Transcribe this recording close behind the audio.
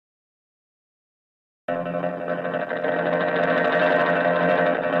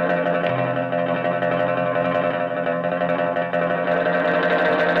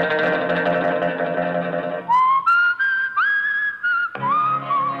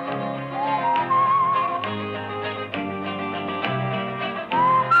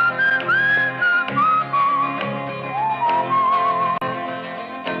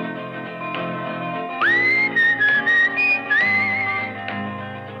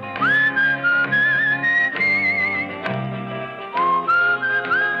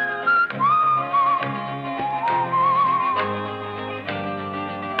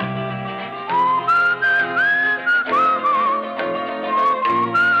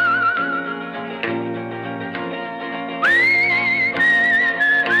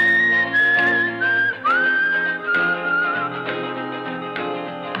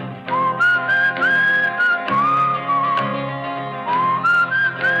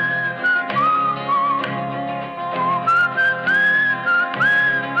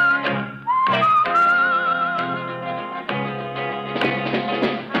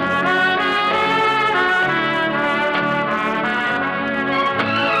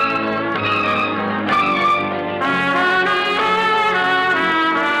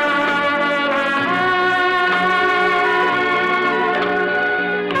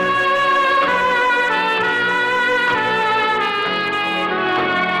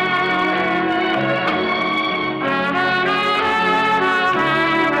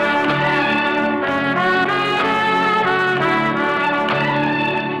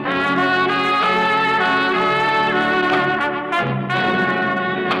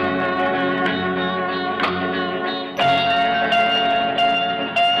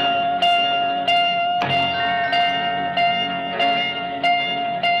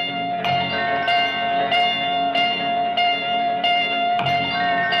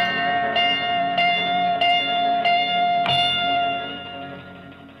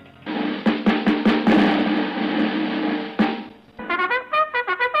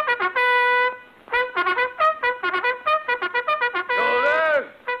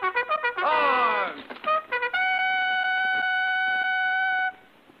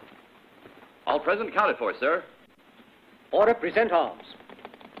All present accounted for, sir. Order, present arms.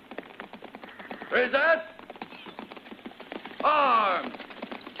 Present arms.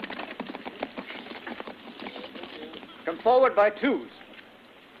 Come forward by twos.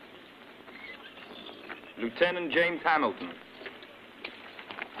 Lieutenant James Hamilton.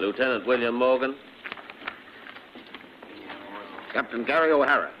 Lieutenant William Morgan. Captain Gary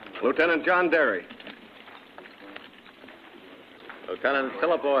O'Hara. Lieutenant John Derry. Lieutenant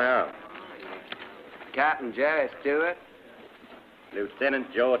Philip O'Hara. Captain Jerry Stewart. Lieutenant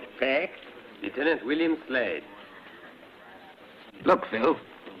George Peck. Lieutenant William Slade. Look, Phil,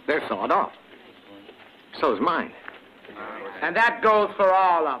 they're sawed off. So's mine. And that goes for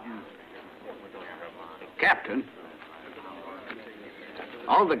all of them. Captain,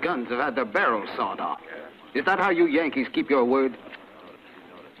 all the guns have had their barrels sawed off. Is that how you Yankees keep your word?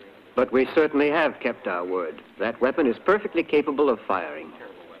 But we certainly have kept our word. That weapon is perfectly capable of firing.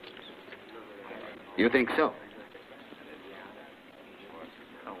 You think so?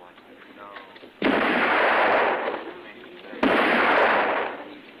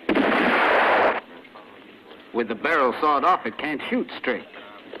 With the barrel sawed off, it can't shoot straight.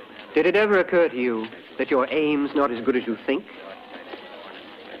 Did it ever occur to you that your aim's not as good as you think? Do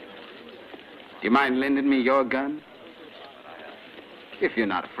you mind lending me your gun? If you're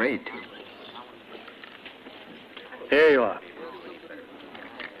not afraid to. Here you are.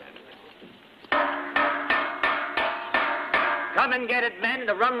 Come and get it, men.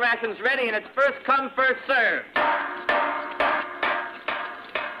 The rum ration's ready, and it's first come, first served.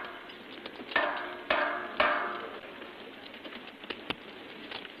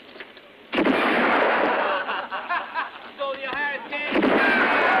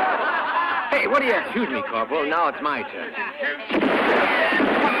 Hey, what do you shoot me, Corporal? Now it's my turn.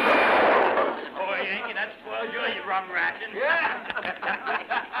 Oh, Yankee, that spoils you, you rum ration.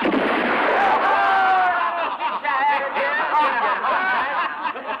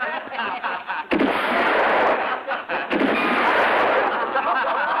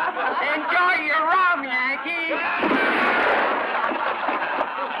 Enjoy your rum, Yankee.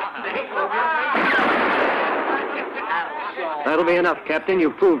 That'll be enough, Captain.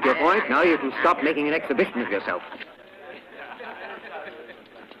 You've proved your point. Now you can stop making an exhibition of yourself.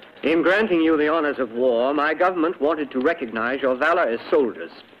 In granting you the honors of war, my government wanted to recognize your valor as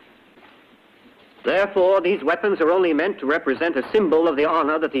soldiers. Therefore, these weapons are only meant to represent a symbol of the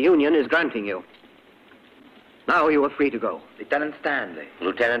honor that the Union is granting you. Now you are free to go. Lieutenant Stanley.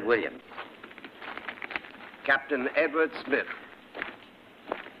 Lieutenant Williams. Captain Edward Smith.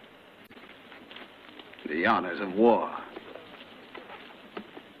 The honors of war.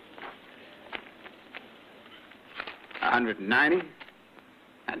 190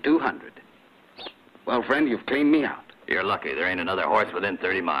 and 200. Well, friend, you've cleaned me out. You're lucky. There ain't another horse within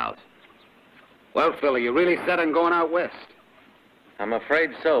 30 miles. Well, Phil, are you really set on going out west? I'm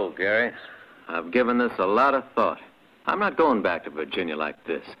afraid so, Gary. I've given this a lot of thought. I'm not going back to Virginia like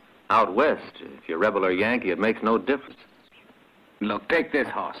this. Out west, if you're rebel or Yankee, it makes no difference. Look, take this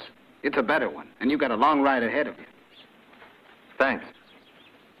horse. It's a better one, and you've got a long ride ahead of you. Thanks.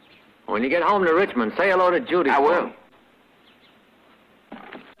 When you get home to Richmond, say hello to Judy. I will.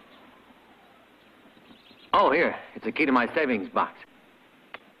 Oh, here. It's a key to my savings box.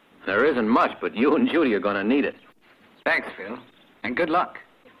 There isn't much, but you and Judy are going to need it. Thanks, Phil, and good luck.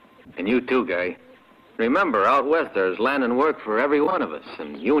 And you too, Gary. Remember, out west there's land and work for every one of us,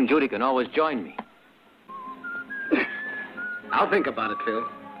 and you and Judy can always join me. I'll think about it, Phil.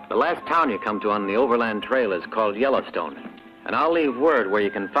 The last town you come to on the Overland Trail is called Yellowstone, and I'll leave word where you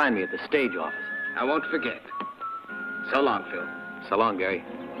can find me at the stage office. I won't forget. So long, Phil. So long, Gary.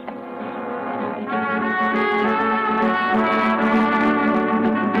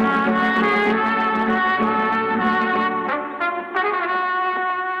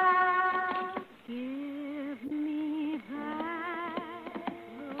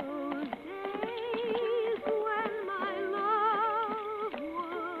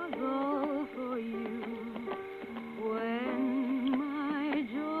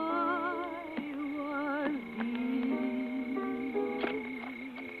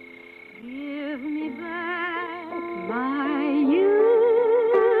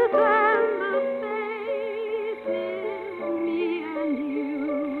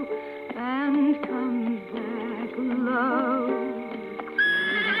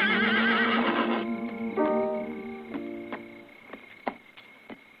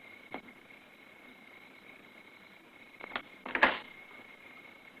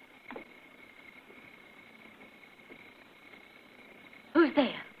 Who's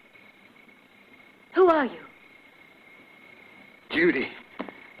there? Who are you? Judy.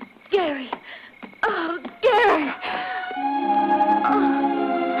 Gary,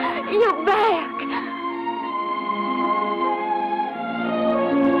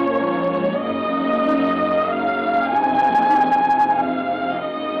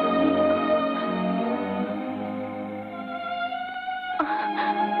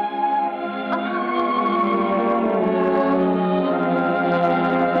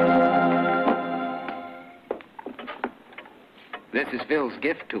 This is Phil's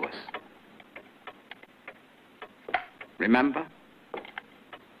gift to us. Remember?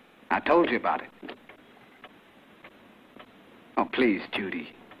 I told you about it. Oh, please, Judy.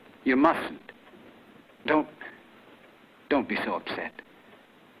 You mustn't. Don't be so upset.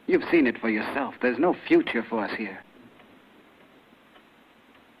 You've seen it for yourself. There's no future for us here.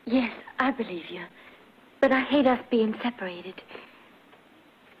 Yes, I believe you. But I hate us being separated.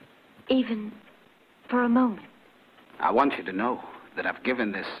 Even for a moment. I want you to know that I've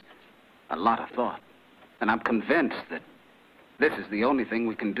given this a lot of thought. And I'm convinced that this is the only thing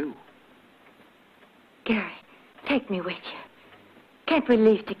we can do. Gary, take me with you. Can't we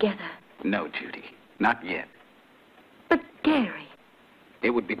leave together? No, Judy. Not yet. But, Gary... It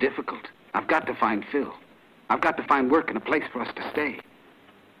would be difficult. I've got to find Phil. I've got to find work and a place for us to stay.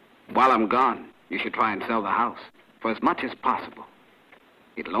 While I'm gone, you should try and sell the house for as much as possible.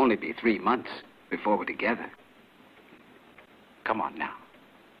 It'll only be 3 months before we're together. Come on now.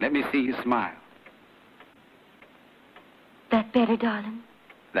 Let me see you smile. That better, darling?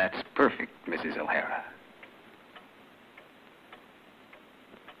 That's perfect, Mrs. O'Hara.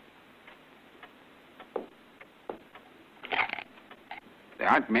 There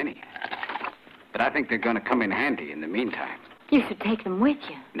aren't many, but I think they're going to come in handy in the meantime. You should take them with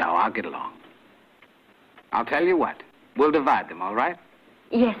you. No, I'll get along. I'll tell you what. We'll divide them, all right?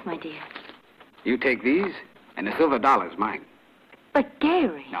 Yes, my dear. You take these, and the silver dollar's mine. But,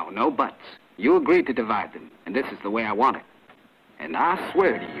 Gary... No buts. You agreed to divide them, and this is the way I want it. And I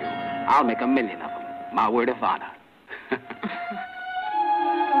swear to you, I'll make 1 million of them. My word of honor.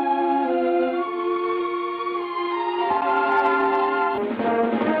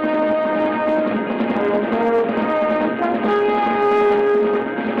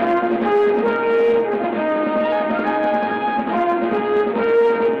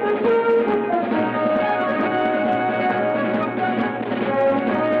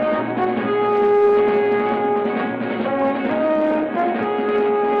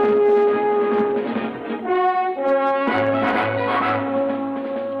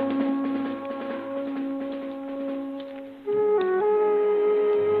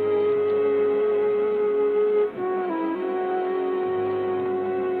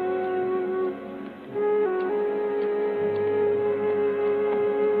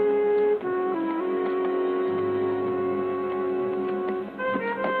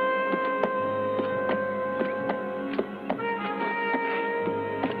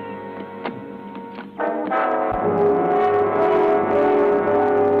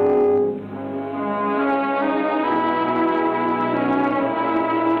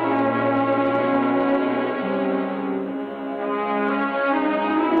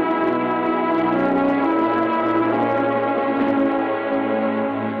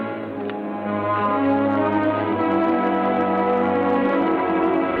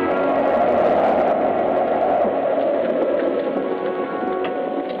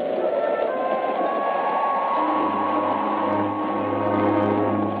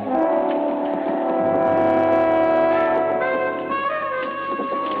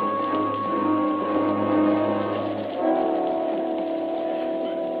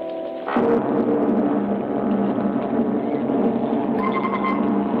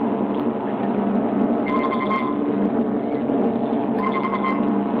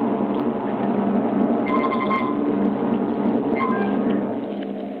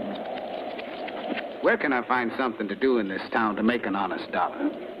 Where can I find something to do in this town to make an honest dollar?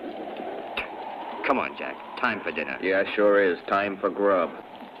 Come on, Jack. Time for dinner. Yeah, sure is. Time for grub.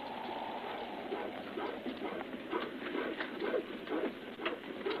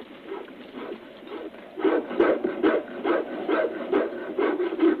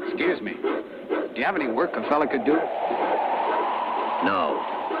 Excuse me. Do you have any work a fella could do? No.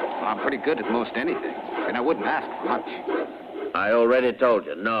 Well, I'm pretty good at most anything, and I wouldn't ask for much. I already told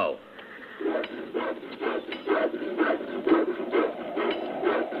you, no.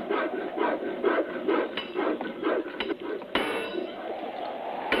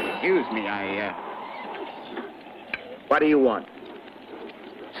 Excuse me, What do you want?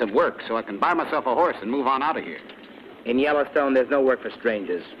 some work so I can buy myself a horse and move on out of here. In Yellowstone, there's no work for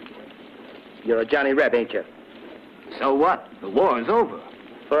strangers. You're a Johnny Reb, ain't you? So what? The war is over.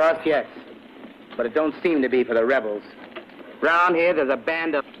 For us, yes. But it don't seem to be for the rebels. Round here, there's a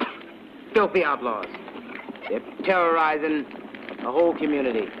band of filthy outlaws. They're terrorizing the whole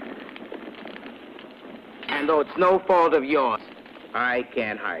community. And though it's no fault of yours, I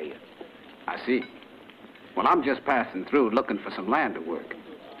can't hire you. I see. Well, I'm just passing through looking for some land to work.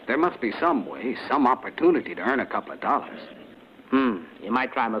 There must be some way, some opportunity to earn a couple of dollars. You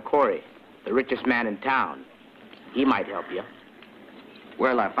might try McCory, the richest man in town. He might help you.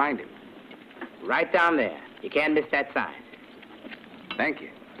 Where'll I find him? Right down there. You can't miss that sign. Thank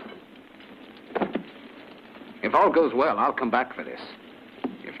you. If all goes well, I'll come back for this.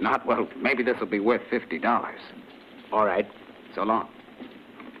 If not, well, maybe this will be worth $50. All right. So long.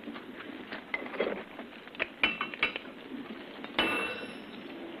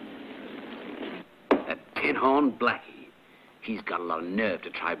 That tin-horn Blackie. He's got a lot of nerve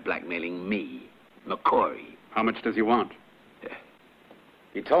to try blackmailing me, McCory. How much does he want?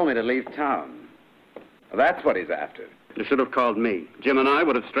 He told me to leave town. Well, that's what he's after. You should have called me. Jim and I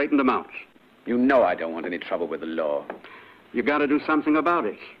would have straightened him out. You know I don't want any trouble with the law. You got to do something about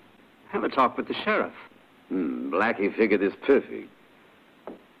it. Have a talk with the sheriff. Blackie figured this perfect.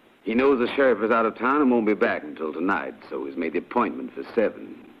 He knows the sheriff is out of town and won't be back until tonight, so he's made the appointment for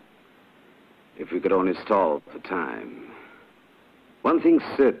 7. If we could only stall for time. One thing's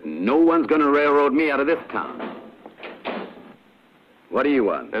certain, no one's gonna railroad me out of this town. What do you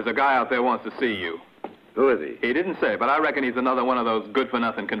want? There's a guy out there wants to see you. Who is he? He didn't say, but I reckon he's another one of those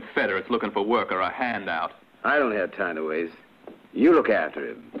good-for-nothing Confederates looking for work or a handout. I don't have time to waste. You look after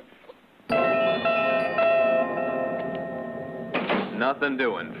him. Nothing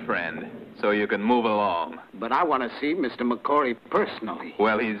doing, friend. So you can move along. But I want to see Mr. McCory personally.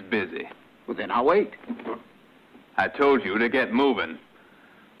 Well, he's busy. Well, then I'll wait. I told you to get moving.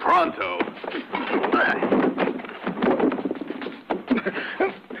 Pronto.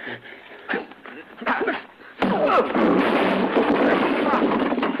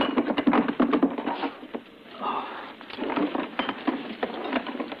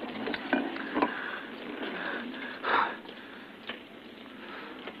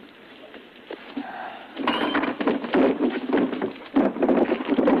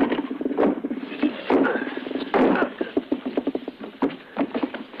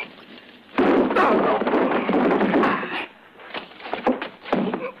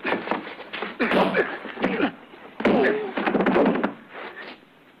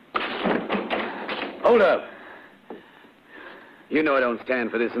 Hold up. You know I don't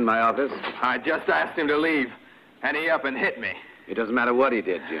stand for this in my office. I just asked him to leave, and he up and hit me. It doesn't matter what he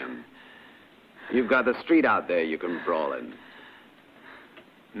did, Jim. You've got the street out there you can brawl in.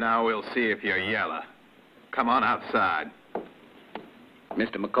 Now we'll see if you're yeller. Come on outside.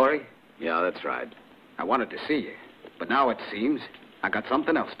 Mr. McCory? Yeah, that's right. I wanted to see you, but now it seems I got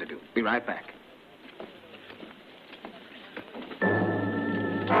something else to do. Be right back.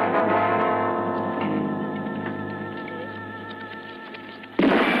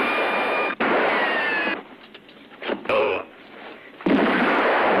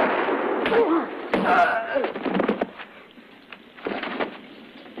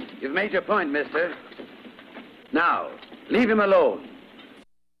 You've made your point, mister. Now, leave him alone.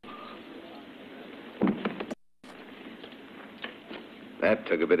 That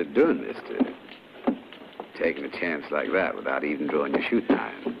took a bit of doing, mister. Taking a chance like that without even drawing your shooting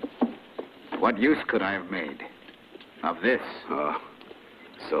iron. What use could I have made of this? Oh,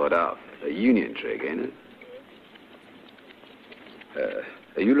 sort of. A union trick, ain't it?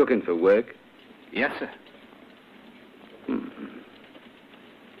 Are you looking for work? Yes, sir.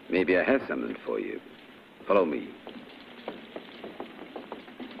 Maybe I have something for you. Follow me.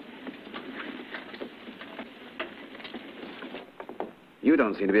 You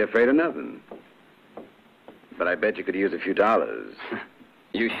don't seem to be afraid of nothing. But I bet you could use a few dollars.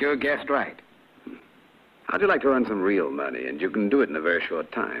 You sure guessed right. How'd you like to earn some real money? And you can do it in a very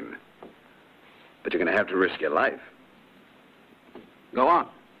short time. But you're going to have to risk your life. Go on.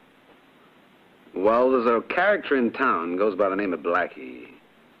 Well, there's a character in town goes by the name of Blackie.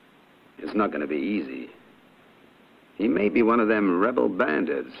 It's not going to be easy. He may be one of them rebel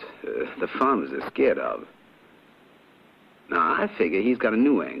bandits the farmers are scared of. Now, I figure he's got a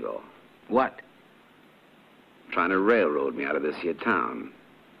new angle. What? Trying to railroad me out of this here town.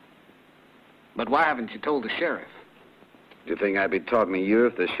 But why haven't you told the sheriff? Do you think I'd be talking to you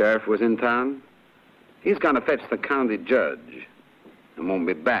if the sheriff was in town? He's gone to fetch the county judge and won't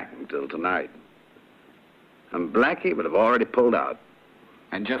be back until tonight. And Blackie would have already pulled out.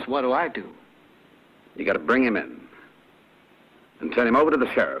 And just what do I do? You got to bring him in and turn him over to the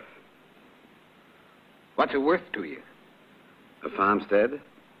sheriff. What's it worth to you? A farmstead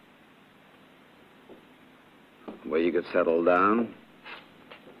where you could settle down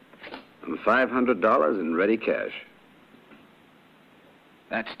and $500 in ready cash.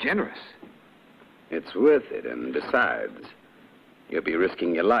 That's generous. It's worth it, and besides, you'll be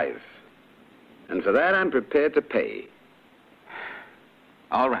risking your life. And for that, I'm prepared to pay.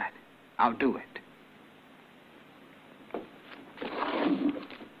 All right. I'll do it.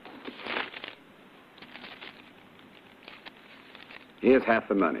 Here's half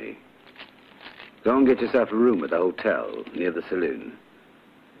the money. Go and get yourself a room at the hotel near the saloon.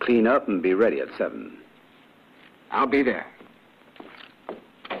 Clean up and be ready at 7. I'll be there.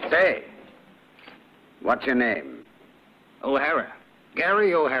 Say, what's your name? O'Hara.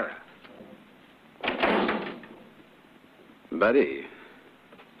 Gary O'Hara. Buddy,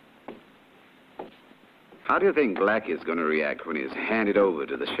 how do you think Blackie's going to react when he's handed over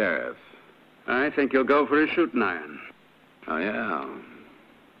to the sheriff? I think he'll go for his shooting iron. Oh, yeah.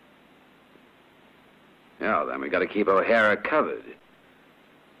 Yeah, then we got to keep O'Hara covered.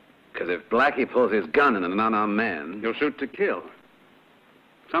 Because if Blackie pulls his gun on an unarmed man... He'll shoot to kill.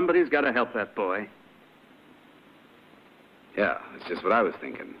 Somebody's got to help that boy. Yeah, that's just what I was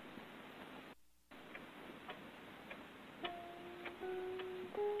thinking.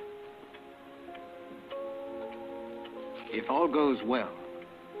 If all goes well,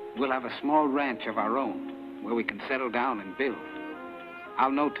 we'll have a small ranch of our own where we can settle down and build.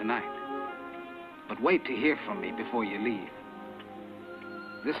 I'll know tonight. But wait to hear from me before you leave.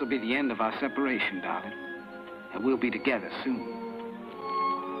 This will be the end of our separation, darling. And we'll be together soon.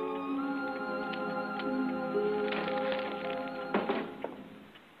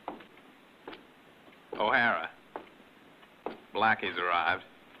 O'Hara. Blackie's arrived.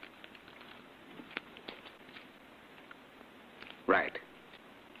 Right.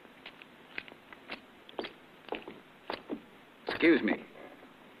 Excuse me.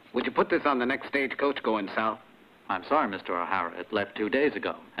 Would you put this on the next stagecoach going south? I'm sorry, Mr. O'Hara. It left 2 days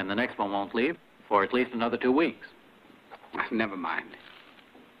ago, and the next one won't leave for at least another 2 weeks. Never mind.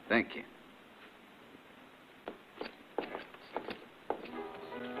 Thank you.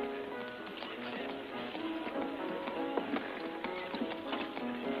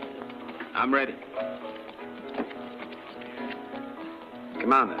 I'm ready.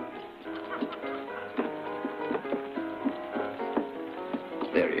 Come on, then.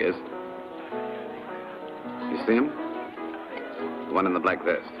 There he is. You see him? The one in the black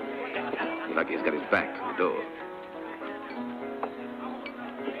vest. Lucky he's got his back to the door.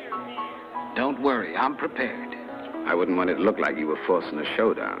 Don't worry, I'm prepared. I wouldn't want it to look like you were forcing a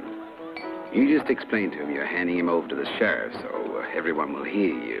showdown. You just explain to him you're handing him over to the sheriff so everyone will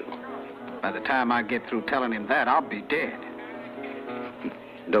hear you. By the time I get through telling him that, I'll be dead.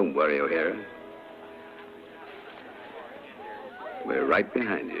 Don't worry, O'Hara. We're right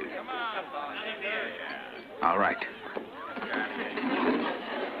behind you. All right.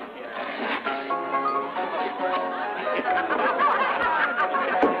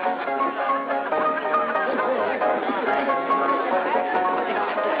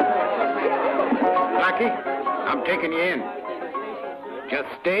 Blackie, I'm taking you in. Just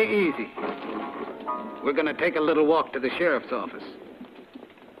stay easy. We're gonna take a little walk to the sheriff's office.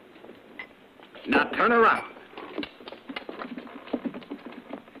 Now turn around.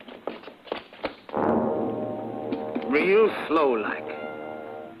 Real slow like.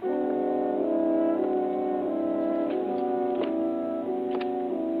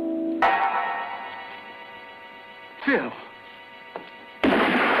 Phil.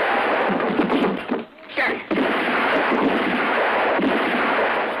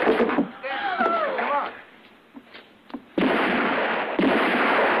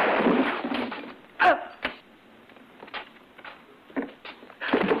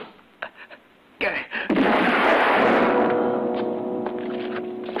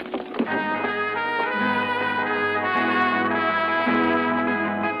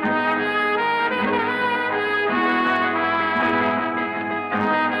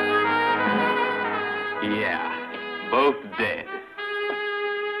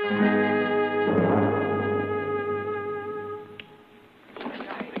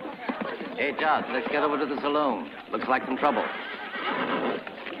 Let's get over to the saloon. Looks like some trouble.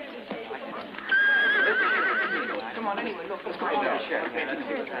 Come on, anyway, look, let's go over to the sheriff.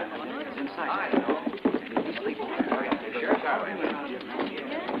 It's inside. These people are the sheriff's out. See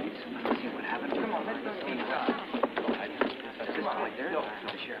what happened. Come on, let's see. At this point, there,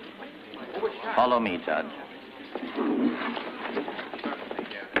 the sheriff. Follow me, Judge.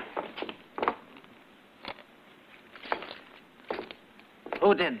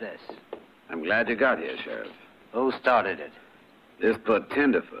 Who did this? I'm glad you got here, Sheriff. Who started it? This poor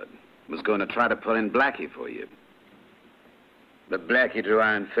tenderfoot was going to try to pull in Blackie for you. But Blackie drew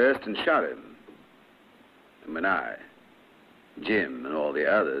iron first and shot him. And when I, Jim, and all the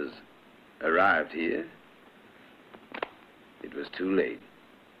others arrived here, it was too late.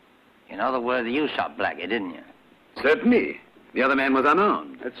 In other words, you shot Blackie, didn't you? Certainly. The other man was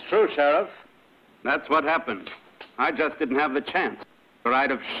unarmed. It's true, Sheriff. That's what happened. I just didn't have the chance, or I'd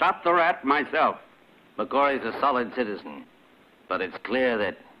have shot the rat myself. McCory's a solid citizen. But it's clear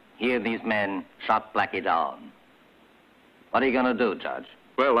that he and these men shot Blackie down. What are you going to do, Judge?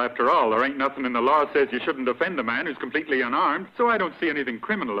 Well, after all, there ain't nothing in the law says you shouldn't offend a man who's completely unarmed, so I don't see anything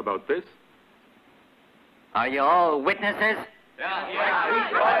criminal about this. Are you all witnesses?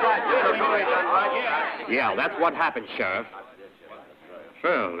 Yeah, that's what happened, Sheriff.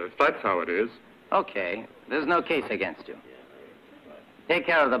 Well, if that's how it is. Okay. There's no case against you. Take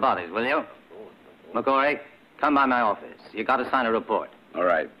care of the bodies, will you? McCory, come by my office. You got to sign a report. All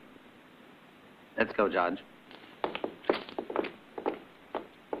right. Let's go, Judge.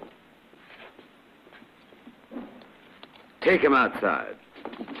 Take him outside.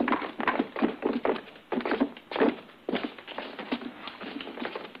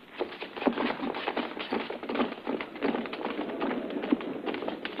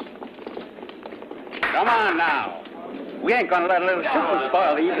 Come on now. We ain't gonna let a little shooting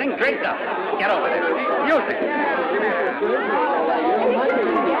spoil the evening. Drink up. Get over there. Music.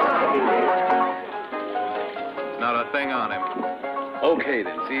 Not a thing on him. Okay,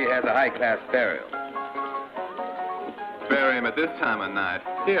 then. See, he has a high-class burial. Bury him at this time of night.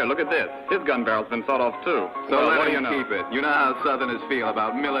 Here, look at this. His gun barrel's been sawed off, too. So Well, let what do him you know? keep it. You know how Southerners feel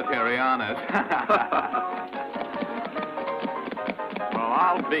about military honors. Well,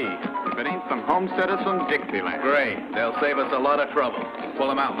 I'll be. If it ain't some homesteaders from Dixieland. Great. They'll save us a lot of trouble. Pull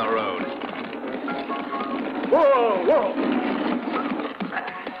them out in the road. Whoa, whoa.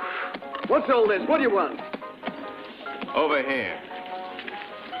 What's all this? What do you want? Over here.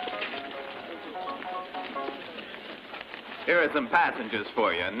 Here are some passengers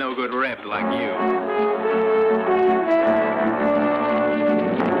for you. No good rebs like you.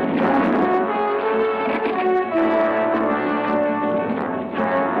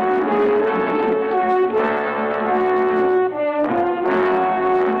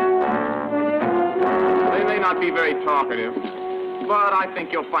 They may not be very talkative, but I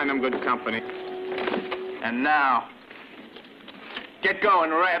think you'll find them good company. And now, get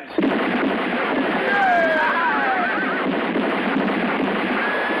going, Rebs.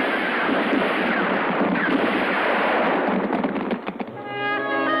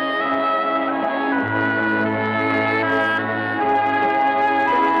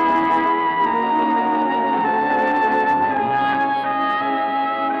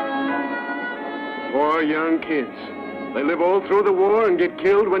 Poor young kids. They live all through the war and get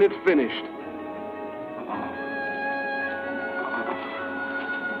killed when it's finished.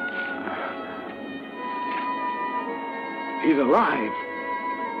 He's alive.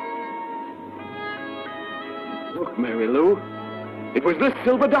 Look, Mary Lou. It was this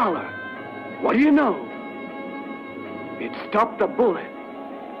silver dollar. What do you know? It stopped a bullet.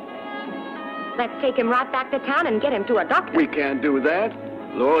 Let's take him right back to town and get him to a doctor. We can't do that.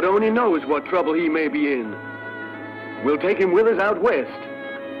 Lord only knows what trouble he may be in. We'll take him with us out west.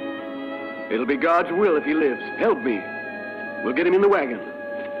 It'll be God's will if he lives. Help me. We'll get him in the wagon.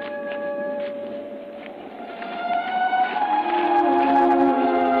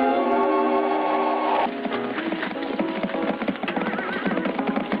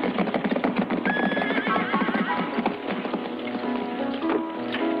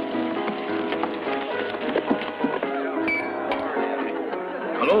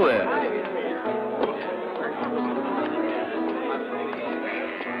 Hello there.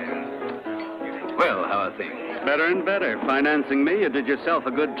 Well, how are things? Better and better. Financing me, you did yourself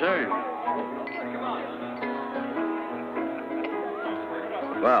a good turn.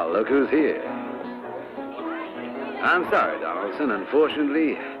 Well, look who's here. I'm sorry, Donaldson.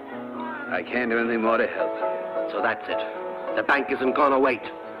 Unfortunately, I can't do anything more to help. So that's it. The bank isn't gonna wait.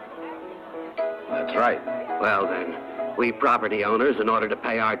 That's right. Well, then, we property owners, in order to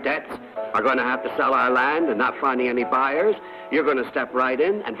pay our debts, are going to have to sell our land, and not finding any buyers, you're going to step right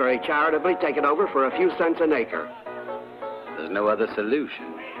in and very charitably take it over for a few cents an acre. There's no other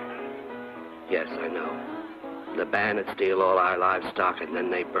solution. Yes, I know. The bandits steal all our livestock, and then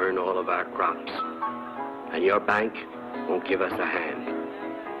they burn all of our crops. And your bank won't give us a hand.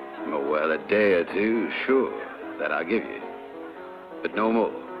 Oh, well, a day or two, sure, that I'll give you. But no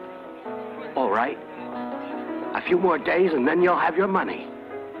more. All right. A few more days, and then you'll have your money.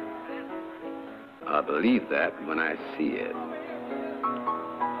 I'll believe that when I see it.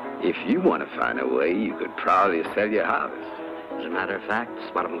 If you want to find a way, you could probably sell your house. As a matter of fact,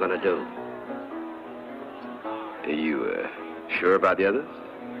 it's what I'm going to do. Are you, sure about the others?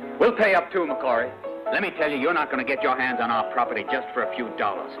 We'll pay up too, McCory. Let me tell you, you're not going to get your hands on our property just for a few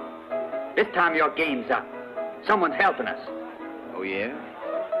dollars. This time your game's up. Someone's helping us. Oh, yeah?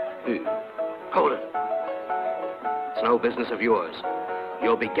 Who? Hold it. It's no business of yours.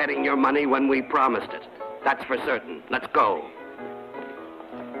 You'll be getting your money when we promised it. That's for certain. Let's go.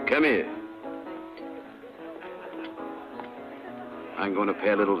 Come here. I'm going to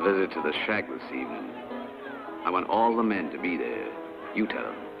pay a little visit to the shack this evening. I want all the men to be there. You tell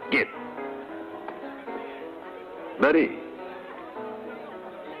them. Get. Buddy.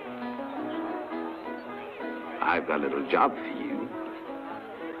 I've got a little job for you.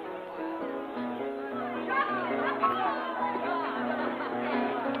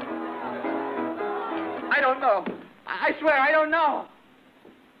 I don't know. I swear, I don't know.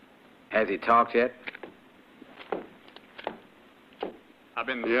 Has he talked yet? I've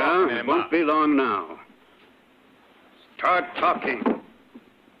been Yeah, talking it him won't up. be long now. Start talking.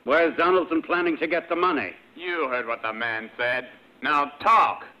 Where's Donaldson planning to get the money? You heard what the man said. Now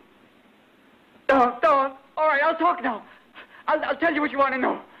talk. Don't. All right, I'll talk now. I'll tell you what you want to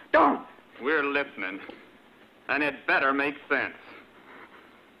know. Don't. We're listening. And it better make sense.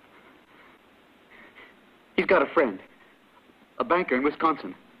 He's got a friend, a banker in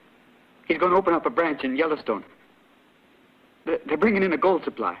Wisconsin. He's going to open up a branch in Yellowstone. They're bringing in a gold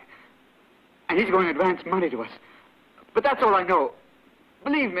supply. And he's going to advance money to us. But that's all I know.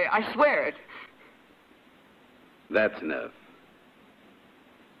 Believe me, I swear it. That's enough.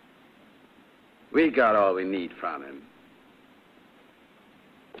 We got all we need from him.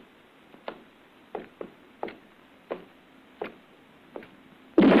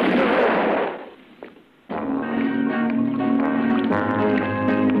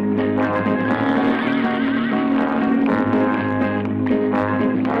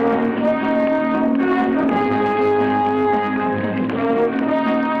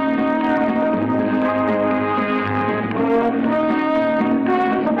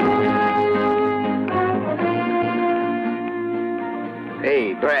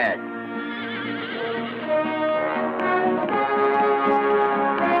 Hey, Brad.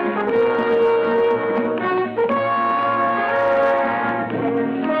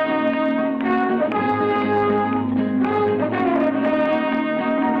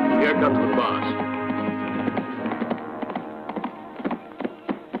 Here comes the boss.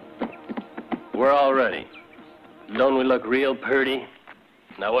 We're all ready. Don't we look real purty?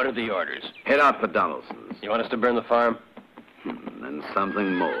 Now, what are the orders? Head out for Donaldson's. You want us to burn the farm? And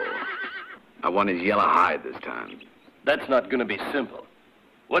something more. I want his yellow hide this time. That's not going to be simple.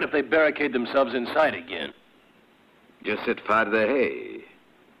 What if they barricade themselves inside again? Just set fire to the hay.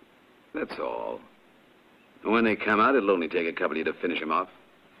 That's all. And when they come out, it'll only take a couple of you to finish them off.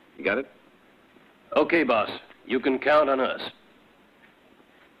 You got it? Okay, boss. You can count on us.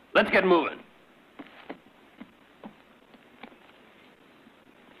 Let's get moving.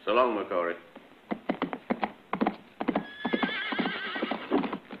 So long, McCory.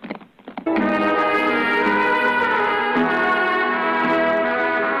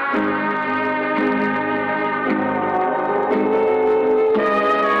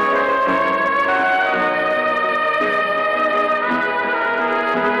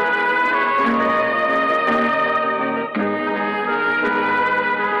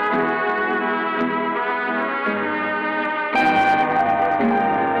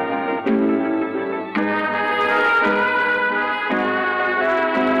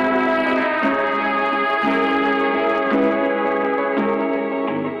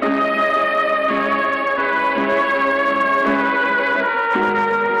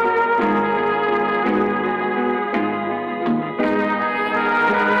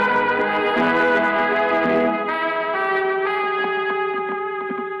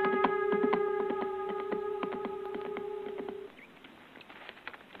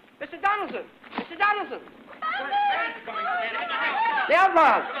 The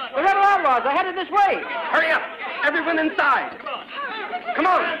outlaws! The rebel outlaws are headed this way! Hurry up! Everyone inside! Come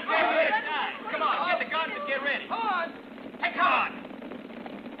on! Come on, get the guns and get ready. Come on! Hey, come on!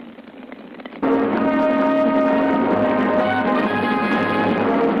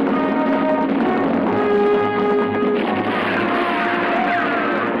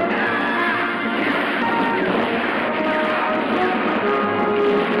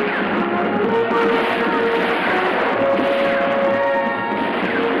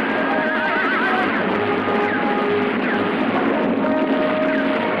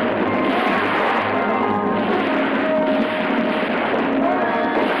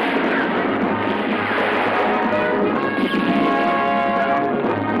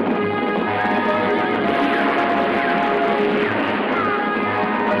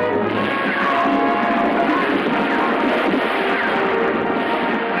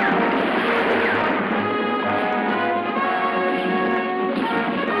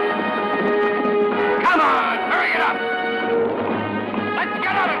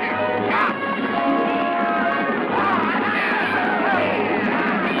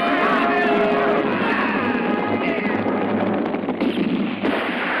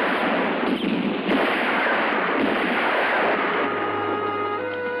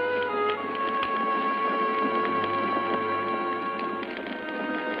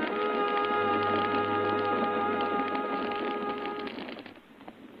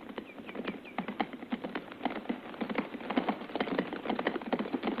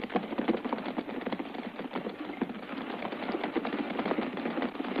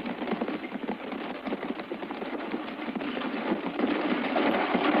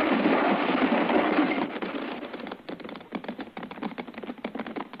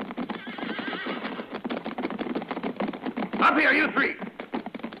 Up here, you three.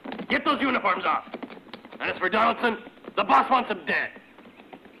 Get those uniforms off. And as for Donaldson, the boss wants him dead.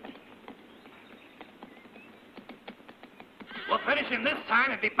 We'll finish him this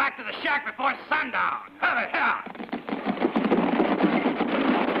time and be back to the shack before sundown.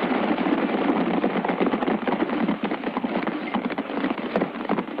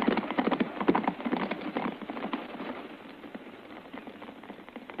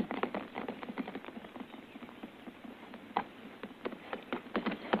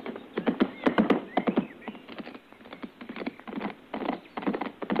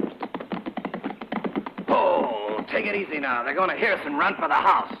 Take it easy now. They're going to hear us and run for the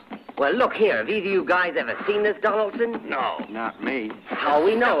house. Well, look here. Have either of you guys ever seen this Donaldson? No. Not me. How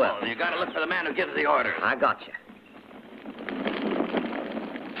we know him? You gotta look for the man who gives the orders. I got you.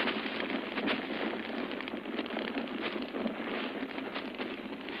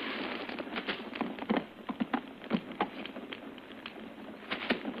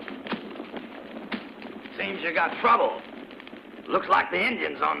 Seems you got trouble. Looks like the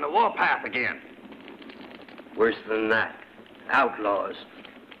Indians on the warpath again. Worse than that. Outlaws.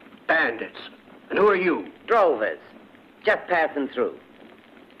 Bandits. And who are you? Drovers. Just passing through.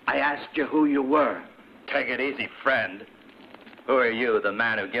 I asked you who you were. Take it easy, friend. Who are you, the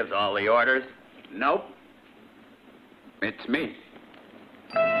man who gives all the orders? Nope. It's me.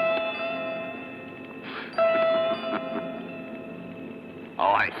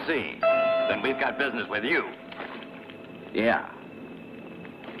 Oh, I see. Then we've got business with you. Yeah.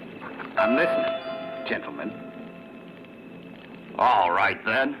 I'm listening, gentlemen. All right,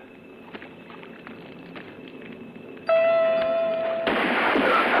 then.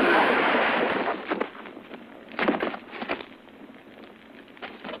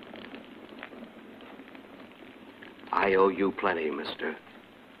 I owe you plenty, mister.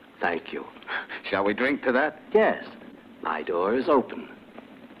 Thank you. Shall we drink to that? Yes. My door is open.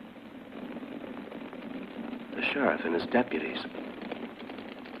 The sheriff and his deputies.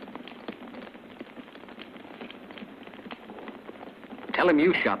 Tell him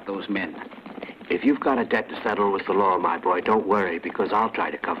you shot those men. If you've got a debt to settle with the law, my boy, don't worry, because I'll try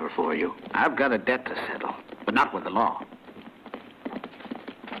to cover for you. I've got a debt to settle, but not with the law.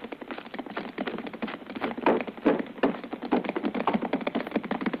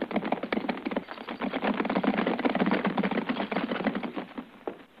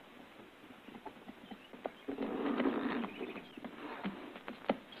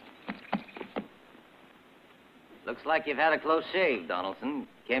 Looks like you've had a close shave, Donaldson.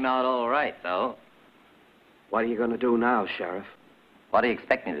 Came out all right, though. What are you going to do now, Sheriff? What do you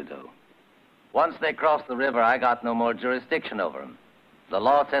expect me to do? Once they cross the river, I got no more jurisdiction over them. The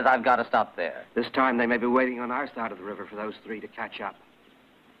law says I've got to stop there. This time they may be waiting on our side of the river for those three to catch up.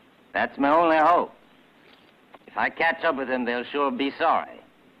 That's my only hope. If I catch up with them, they'll sure be sorry.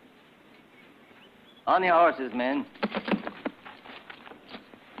 On your horses, men.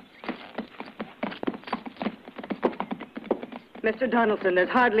 Mr. Donaldson, there's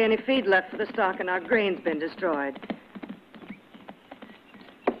hardly any feed left for the stock, and our grain's been destroyed.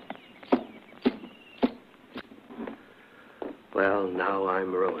 Well, now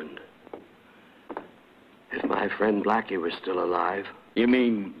I'm ruined. If my friend Blackie were still alive... You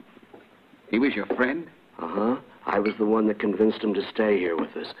mean he was your friend? Uh-huh. I was the one that convinced him to stay here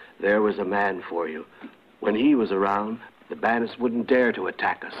with us. There was a man for you. When he was around, the bandits wouldn't dare to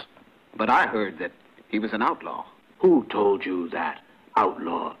attack us. But I heard that he was an outlaw. Who told you that?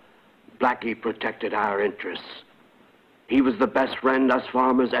 Outlaw. Blackie protected our interests. He was the best friend us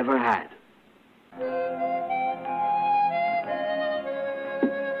farmers ever had.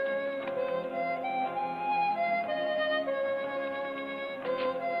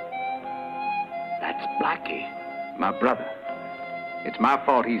 That's Blackie. My brother. It's my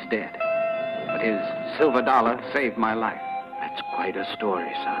fault he's dead. But his silver dollar saved my life. That's quite a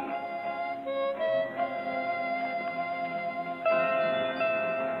story, son.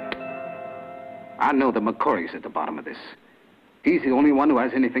 I know that McCory's at the bottom of this. He's the only one who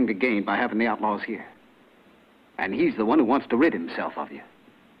has anything to gain by having the outlaws here. And he's the one who wants to rid himself of you.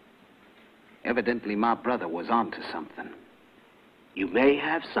 Evidently, my brother was onto something. You may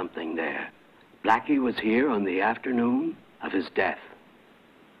have something there. Blackie was here on the afternoon of his death.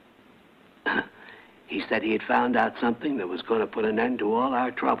 He said he had found out something that was going to put an end to all our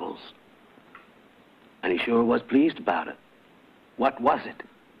troubles. And he sure was pleased about it. What was it?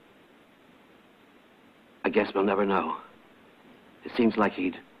 I guess we'll never know. It seems like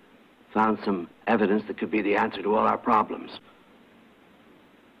he'd found some evidence that could be the answer to all our problems.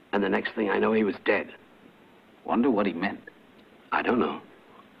 And the next thing I know, he was dead. Wonder what he meant. I don't know.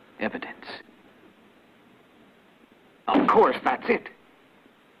 Evidence. Of course, that's it.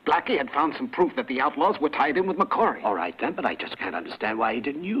 Blackie had found some proof that the outlaws were tied in with McCory. All right, then, but I just can't understand why he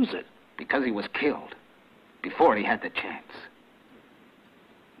didn't use it. Because he was killed before he had the chance.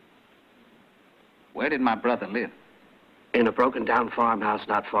 Where did my brother live? In a broken-down farmhouse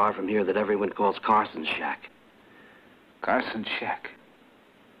not far from here that everyone calls Carson's Shack. Carson's Shack.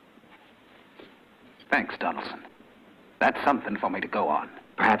 Thanks, Donaldson. That's something for me to go on.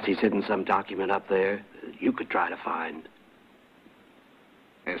 Perhaps he's hidden some document up there that you could try to find.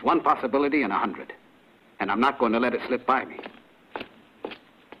 There's one possibility in 100, and I'm not going to let it slip by me.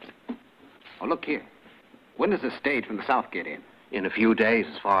 Oh, look here. When does the stage from the south get in? In a few days,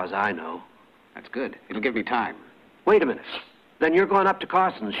 as far as I know. That's good. It'll give me time. Wait a minute. Then you're going up to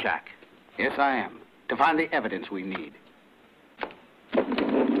Carson's Shack. Yes, I am. To find the evidence we need.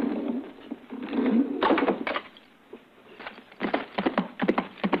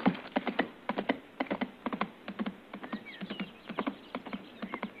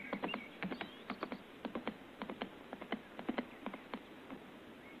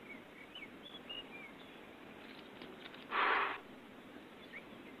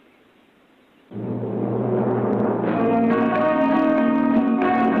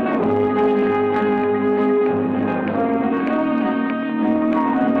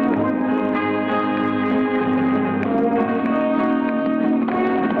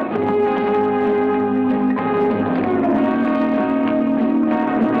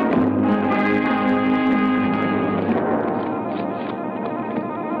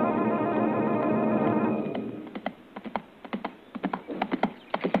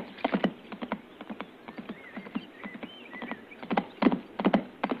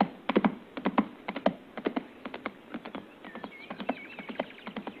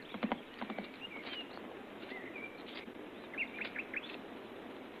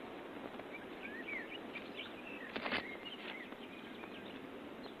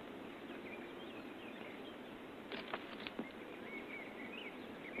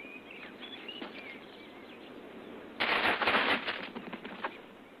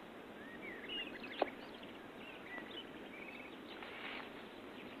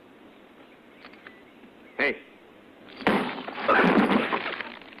 Hey.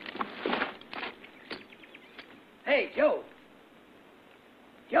 Hey, Joe.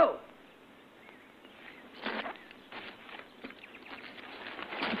 Joe.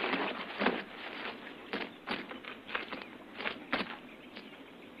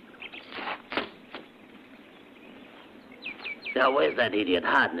 Now, where's that idiot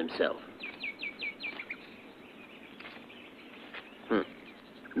hiding himself?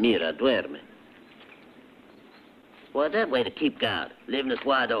 Mira, duerme. Well, that way to keep guard, leaving us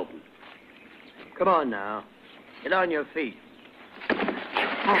wide open. Come on now. Get on your feet.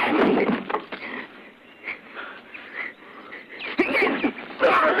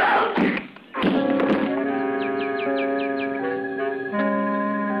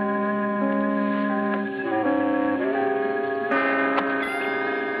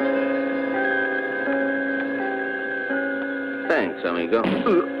 Thanks,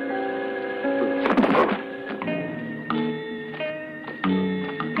 amigo.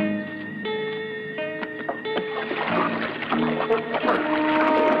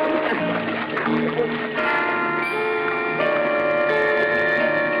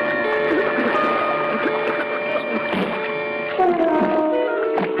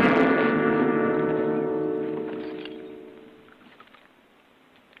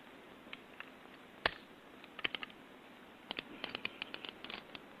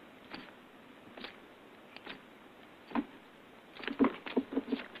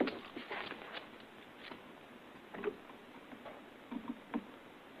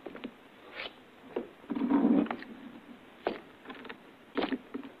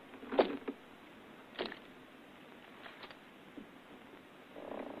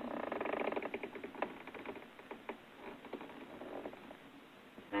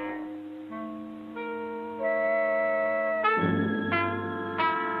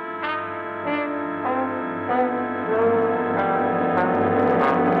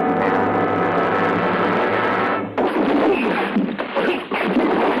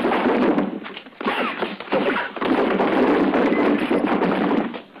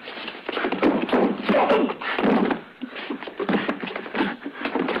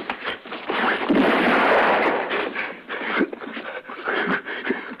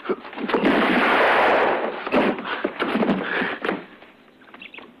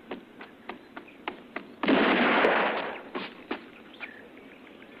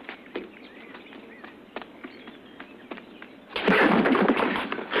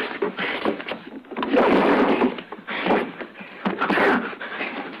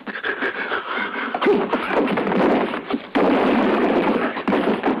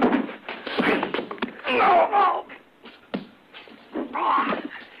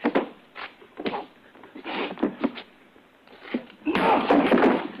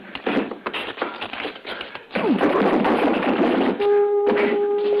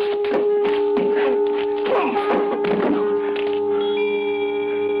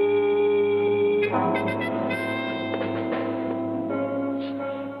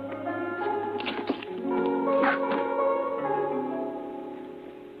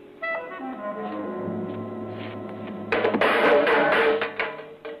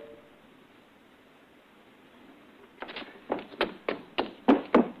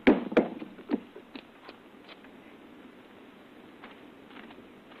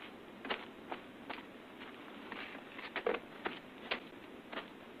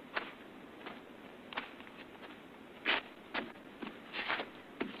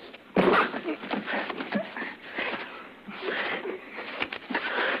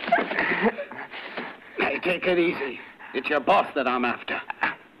 Take it easy. It's your boss that I'm after.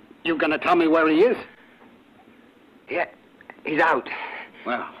 You gonna tell me where he is? Yeah, he's out.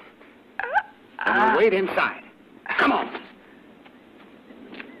 Well, then we'll wait inside. Come on.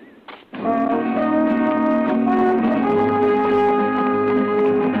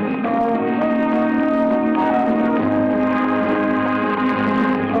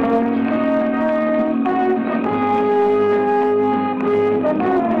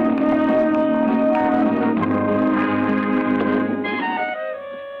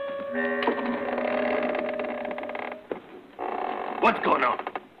 What's going on?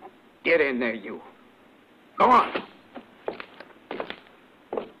 Get in there, you. Go on.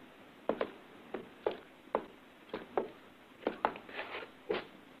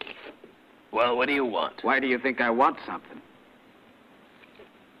 Well, what do you want? Why do you think I want something?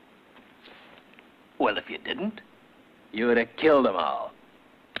 Well, if you didn't, you would have killed them all.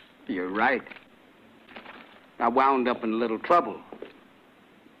 You're right. I wound up in a little trouble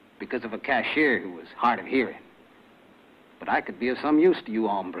because of a cashier who was hard of hearing. But I could be of some use to you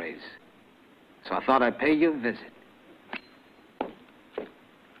hombres. So I thought I'd pay you a visit.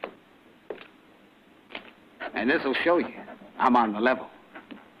 And this'll show you I'm on the level.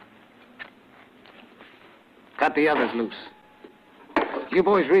 Cut the others loose. You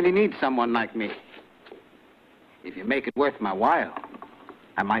boys really need someone like me. If you make it worth my while,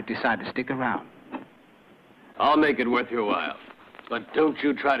 I might decide to stick around. I'll make it worth your while. But don't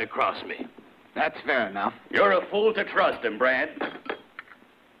you try to cross me. That's fair enough. You're a fool to trust him, Brad.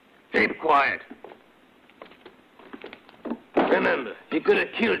 Keep quiet. Remember, he could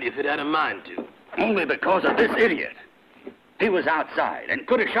have killed you if he'd had a mind to. Only because of this idiot. He was outside and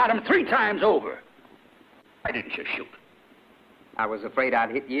could have shot him 3 times over. Why didn't you shoot? I was afraid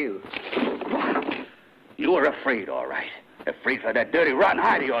I'd hit you. You were afraid, all right. Afraid for that dirty, rotten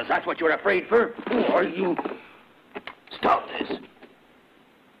hide of yours. That's what you're afraid for? Who are you? Stop this.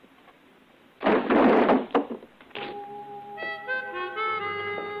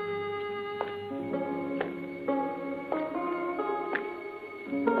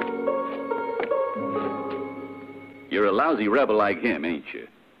 You're a lousy rebel like him, ain't you?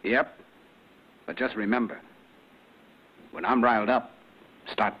 Yep. But just remember, when I'm riled up,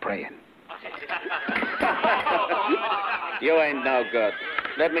 start praying. You ain't no good.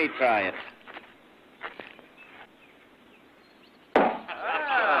 Let me try it.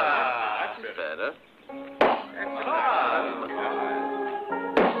 That's better.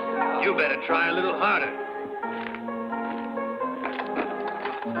 You better try a little harder.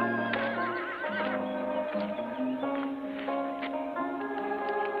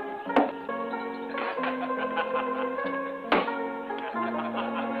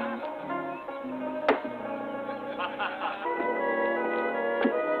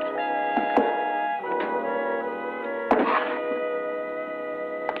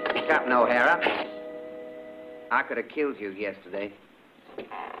 Captain O'Hara, I could have killed you yesterday,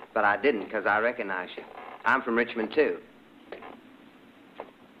 but I didn't because I recognize you. I'm from Richmond, too.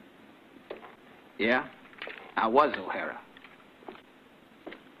 Yeah, I was O'Hara.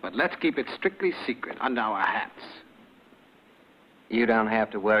 But let's keep it strictly secret under our hats. You don't have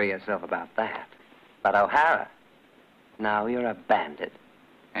to worry yourself about that. But O'Hara, now you're a bandit.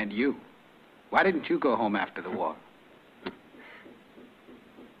 And you? Why didn't you go home after the war?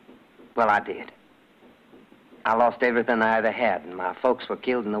 Well, I did. I lost everything I ever had, and my folks were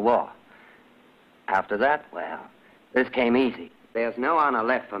killed in the war. After that, well, this came easy. There's no honor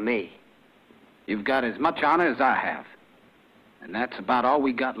left for me. You've got as much honor as I have. And that's about all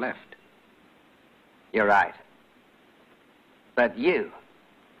we got left. You're right. But you,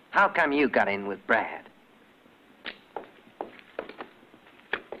 how come you got in with Brad?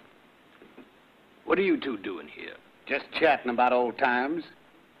 What are you two doing here? Just chatting about old times.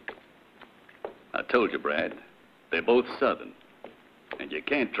 I told you, Brad. They're both Southern. And you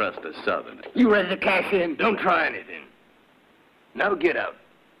can't trust a Southerner. You ready to cash in? Don't try anything. Now get out.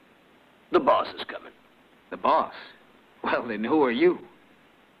 The boss is coming. The boss? Well, then who are you?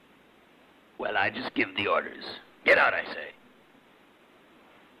 Well, I just give the orders. Get out, I say.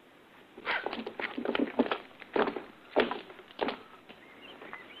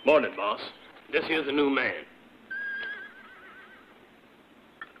 Morning, boss. This here's a new man.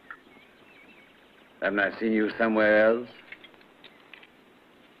 Haven't I seen you somewhere else?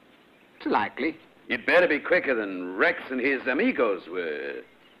 It's likely. You'd better be quicker than Rex and his amigos were.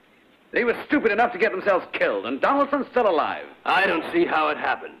 They were stupid enough to get themselves killed, and Donaldson's still alive. I don't see how it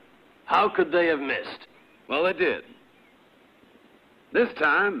happened. How could they have missed? Well, they did. This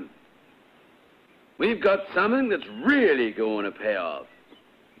time, we've got something that's really going to pay off.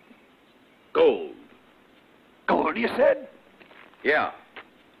 Gold. Gold, you said? Yeah.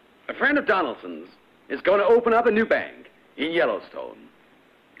 A friend of Donaldson's is going to open up a new bank in Yellowstone.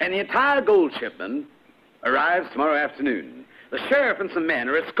 And the entire gold shipment arrives tomorrow afternoon. The sheriff and some men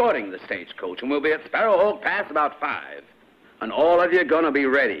are escorting the stagecoach, and we'll be at Sparrowhawk Pass about 5. And all of you are going to be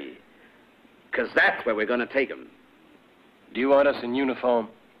ready, because that's where we're going to take them. Do you want us in uniform?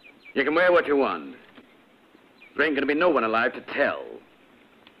 You can wear what you want. There ain't going to be no one alive to tell.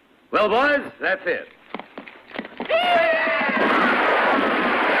 Well, boys, that's it.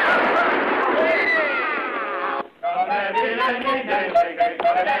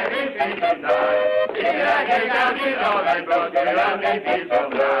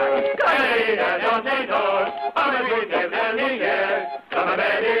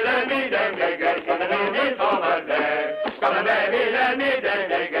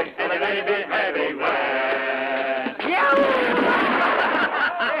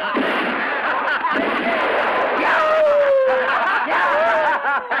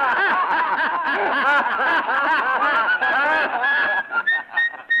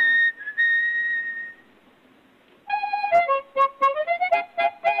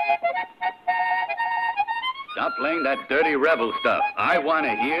 Stop playing that dirty rebel stuff. I want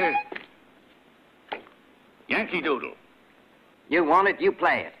to hear Yankee Doodle. You want it, you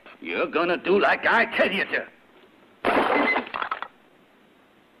play it. You're gonna do like I tell you to.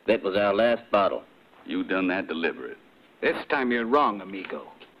 That was our last bottle. You done that deliberate. This time you're wrong, amigo.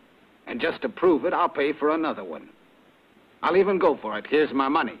 And just to prove it, I'll pay for another one. I'll even go for it. Here's my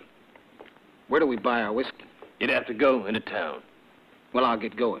money. Where do we buy our whiskey? You'd have to go into town. Well, I'll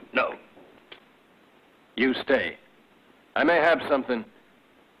get going. No. You stay. I may have something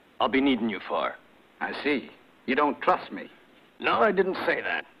I'll be needing you for. I see. You don't trust me. No, I didn't say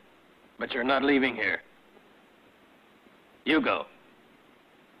that. But you're not leaving here. You go.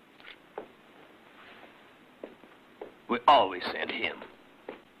 We always sent him.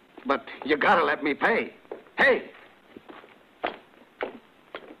 But you gotta let me pay. Hey!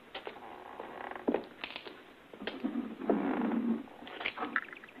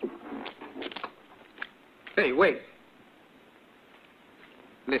 Hey, wait.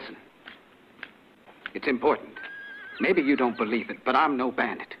 Listen. It's important. Maybe you don't believe it, but I'm no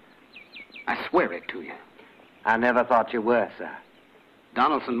bandit. I swear it to you. I never thought you were, sir.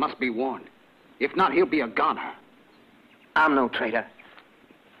 Donaldson must be warned. If not, he'll be a goner. I'm no traitor.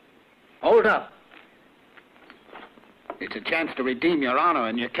 Hold up. It's a chance to redeem your honor,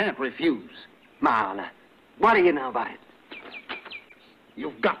 and you can't refuse. My honor. What do you know about it?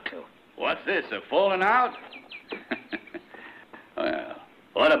 You've got to. What's this, a falling out? Well,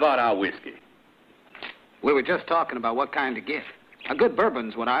 what about our whiskey? We were just talking about what kind to get. A good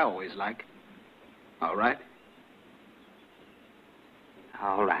bourbon's what I always like. All right?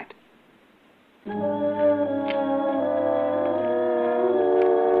 All right.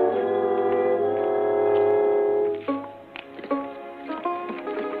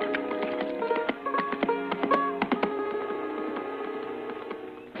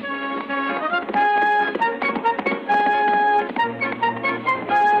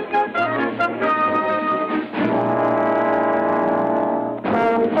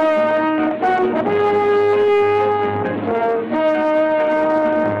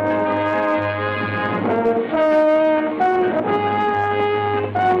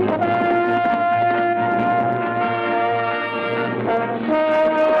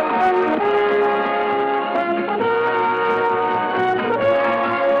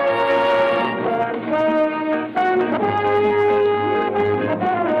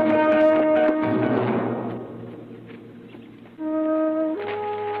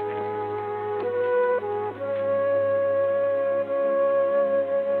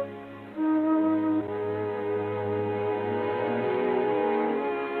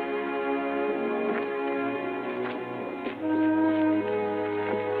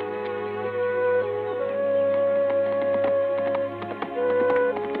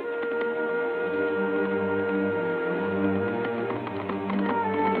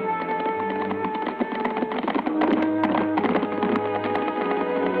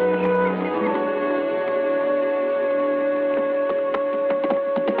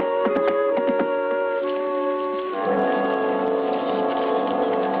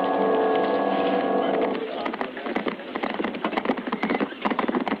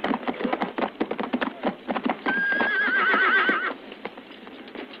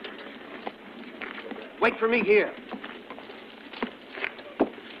 for me here.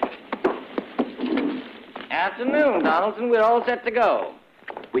 Afternoon, Donaldson. We're all set to go.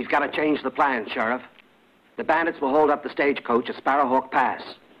 We've got to change the plan, Sheriff. The bandits will hold up the stagecoach at Sparrowhawk Pass.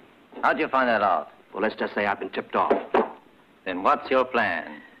 How'd you find that out? Well, let's just say I've been tipped off. Then what's your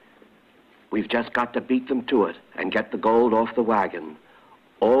plan? We've just got to beat them to it and get the gold off the wagon.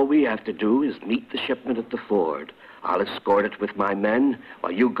 All we have to do is meet the shipment at the ford. I'll escort it with my men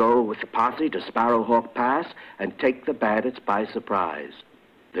while you go with the posse to Sparrowhawk Pass and take the bandits by surprise.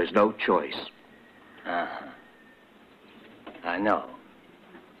 There's no choice. Uh-huh. I know.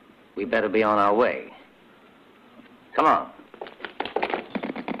 We better be on our way. Come on.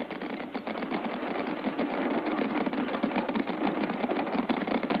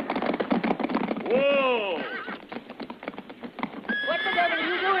 Whoa! What the devil are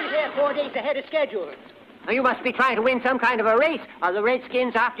you doing here 4 days ahead of schedule? You must be trying to win some kind of a race. Are the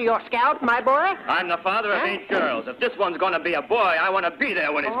Redskins after your scalp, my boy? I'm the father of 8 girls. If this one's going to be a boy, I want to be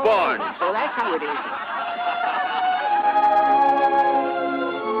there when it's born. So that's how it is.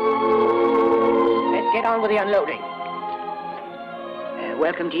 Let's get on with the unloading.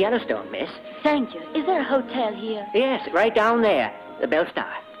 Welcome to Yellowstone, miss. Thank you. Is there a hotel here? Yes, right down there. The Bell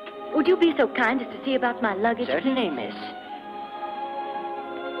Star. Would you be so kind as to see about my luggage? Certainly, miss.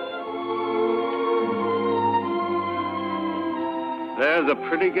 There's a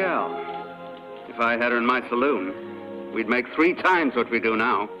pretty gal. If I had her in my saloon, we'd make 3 times what we do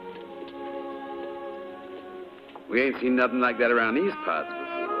now. We ain't seen nothing like that around these parts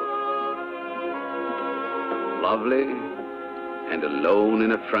before. Lovely and alone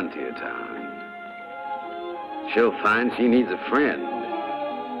in a frontier town. She'll find she needs a friend.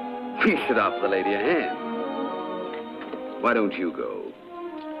 We should offer the lady a hand. Why don't you go?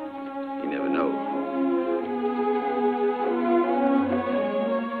 You never know.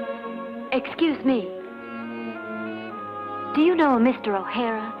 Excuse me. Do you know a Mr.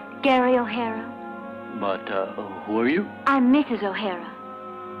 O'Hara? Gary O'Hara? But, who are you? I'm Mrs. O'Hara.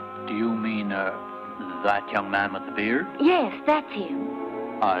 Do you mean, that young man with the beard? Yes, that's him.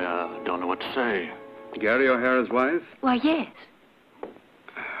 I, don't know what to say. Gary O'Hara's wife? Why, yes.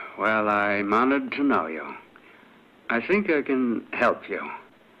 Well, I'm honored to know you. I think I can help you.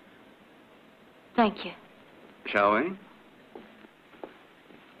 Thank you. Shall we?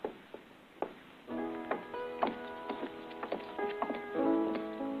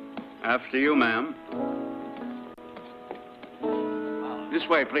 After you, ma'am. This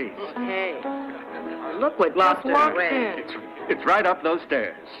way, please. Hey, look what lost her way. It's right up those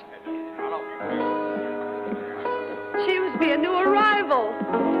stairs. She must be a new arrival.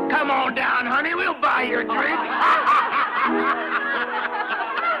 Come on down, honey. We'll buy your drink.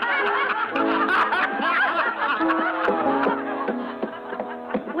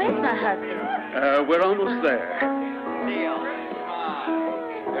 Where's my husband? We're almost there.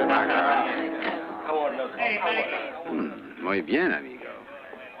 Muy bien, amigo.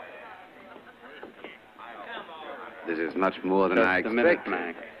 This is much more than I Just a minute, expected.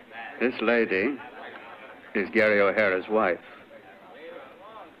 Mac. This lady is Gary O'Hara's wife.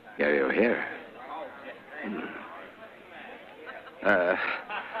 Gary O'Hara.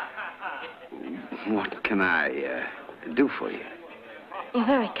 What can I do for you? You're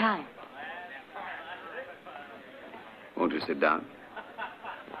very kind. Won't you sit down?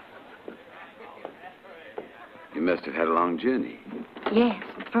 You must have had a long journey. Yes,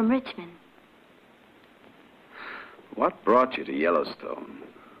 from Richmond. What brought you to Yellowstone?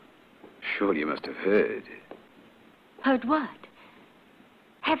 Sure, you must have heard. Heard what?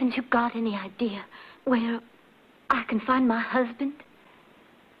 Haven't you got any idea where I can find my husband?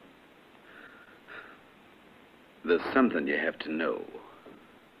 There's something you have to know.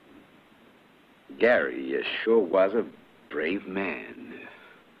 Gary sure was a brave man.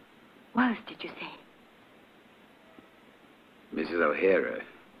 Was, did you say? Mrs. O'Hara,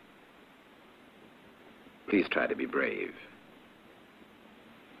 please try to be brave.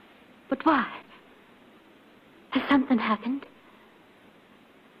 But why? Has something happened?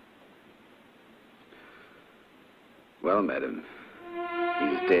 Well, madam,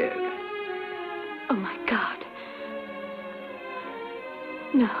 he's dead. Oh, my God.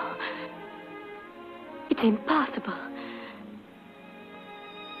 No. It's impossible.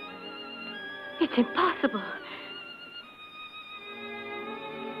 It's impossible.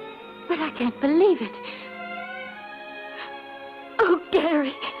 But I can't believe it. Oh,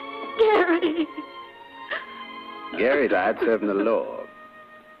 Gary. Gary. Gary died serving the law.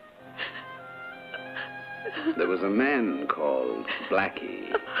 There was a man called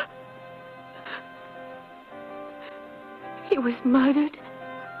Blackie. He was murdered?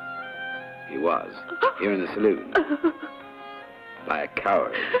 He was, here in the saloon. By a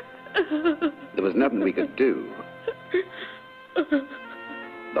coward. There was nothing we could do.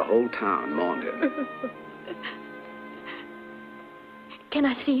 The whole town mourned him. Can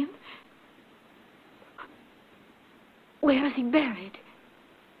I see him? Where is he buried?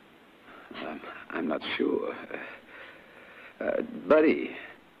 I'm not sure. Buddy,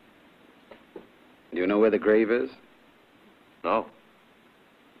 do you know where the grave is? No.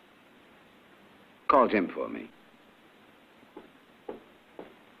 Call Jim for me.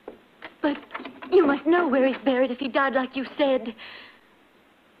 But you must know where he's buried if he died like you said.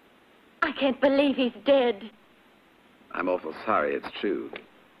 I can't believe he's dead. I'm awful sorry, it's true.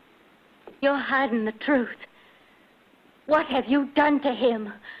 You're hiding the truth. What have you done to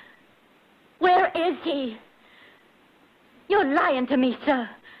him? Where is he? You're lying to me, sir.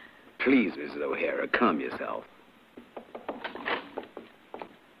 Please, Mrs. O'Hara, calm yourself.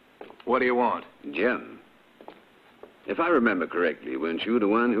 What do you want? Jim, if I remember correctly, weren't you the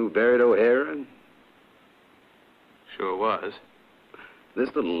one who buried O'Hara? Sure was. This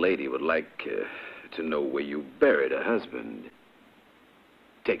little lady would like to know where you buried her husband.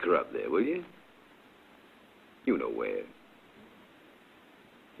 Take her up there, will you? You know where.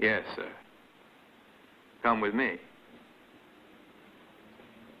 Yes, sir. Come with me.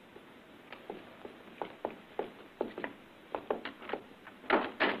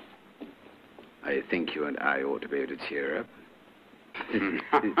 I think you and I ought to be able to cheer up.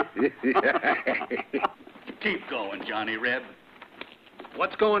 Keep going, Johnny Reb.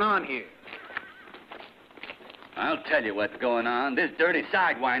 What's going on here? I'll tell you what's going on. This dirty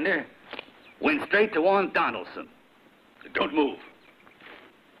sidewinder went straight to warn Donaldson. Don't move.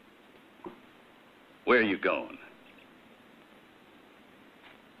 Where are you going?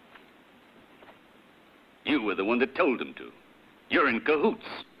 You were the one that told him to. You're in cahoots.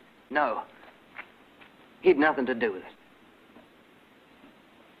 No. He'd nothing to do with it.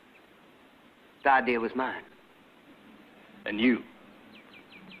 The idea was mine. And you?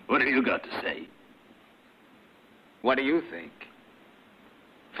 What have you got to say? What do you think?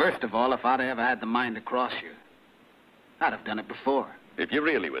 First of all, if I'd ever had the mind to cross you, I'd have done it before. If you're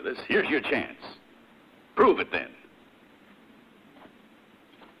really with us, here's your chance. Prove it, then.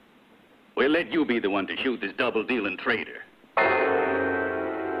 We'll let you be the one to shoot this double-dealing traitor.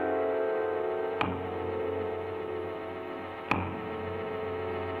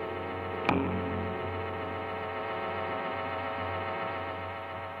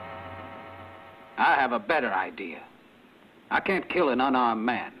 I have a better idea. I can't kill an unarmed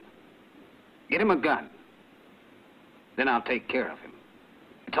man. Get him a gun. Then I'll take care of him.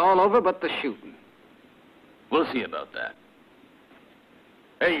 It's all over but the shooting. We'll see about that.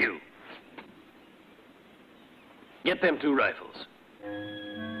 Hey, you. Get them 2 rifles.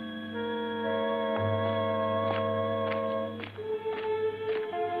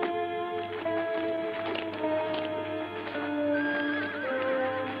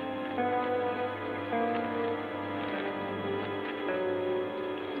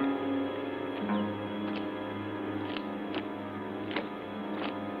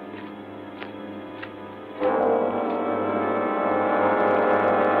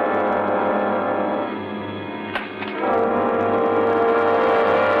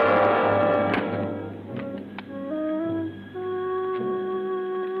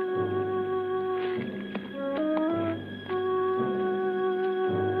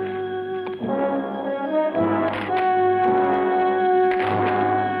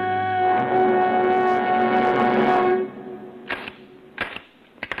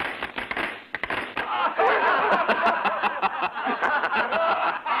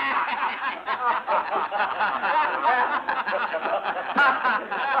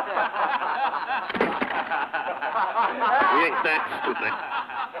 We ain't that stupid.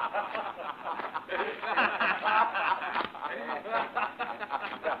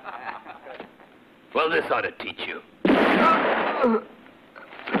 Well, this ought to teach you.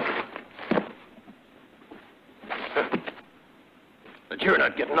 But you're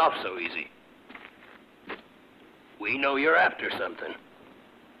not getting off so easy. We know you're after something.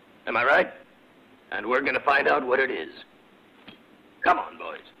 Am I right? And we're gonna find out what it is. Come on,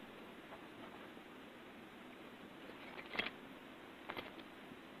 boys.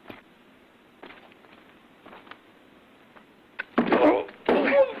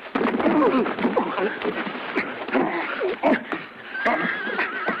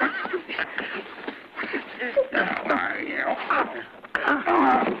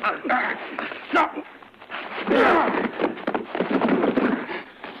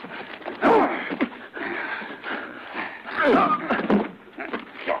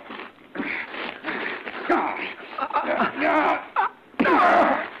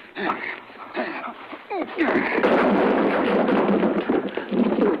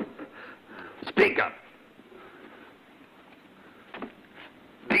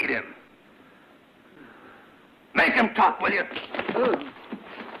 here.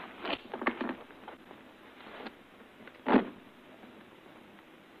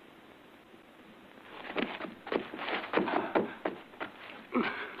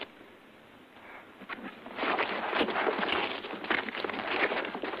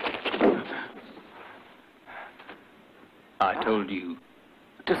 I told you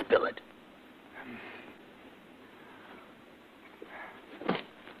to spill it.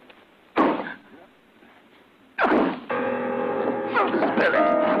 Spill it.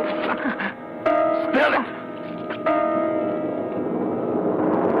 Spill it.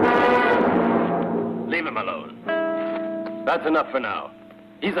 Leave him alone. That's enough for now.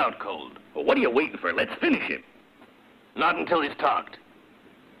 He's out cold. Well, what are you waiting for? Let's finish him. Not until he's talked.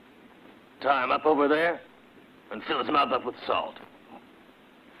 Tie him up over there and fill his mouth up with salt.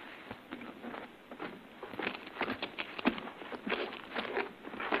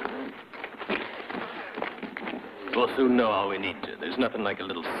 We'll soon know all we need to. There's nothing like a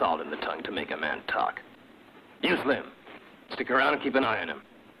little salt in the tongue to make a man talk. You, Slim, stick around and keep an eye on him.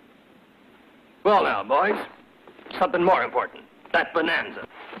 Well now, boys, something more important. That bonanza.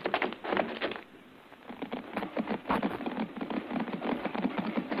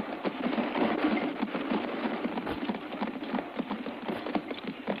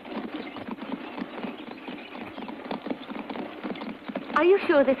 Are you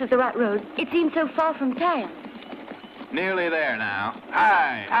sure this is the right road? It seems so far from town. Nearly there now.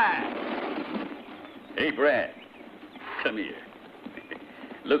 Hi, hi. Hey, Brad. Come here.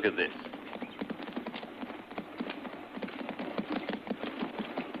 Look at this.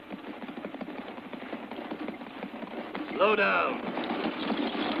 Slow down.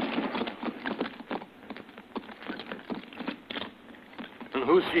 And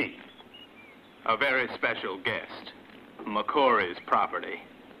who's she? A very special guest. McCory's property.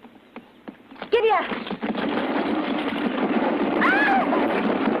 Giddy up!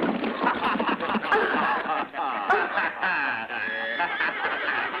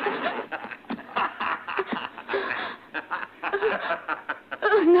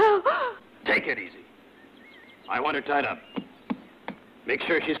 Oh, no. Take it easy. I want her tied up. Make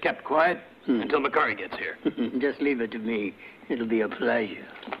sure she's kept quiet until McCory gets here. Just leave it to me. It'll be a pleasure.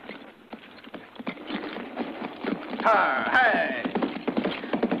 Hey!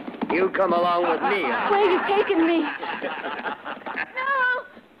 You come along with me. Where are you taking me?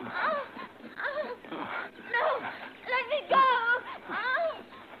 Let me go!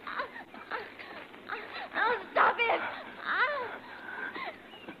 Oh, stop it!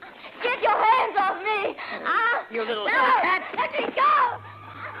 Get your hands off me! You little cat! Let me go!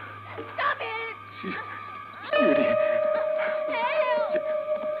 Stop it! Judy!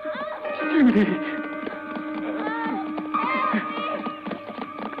 Judy!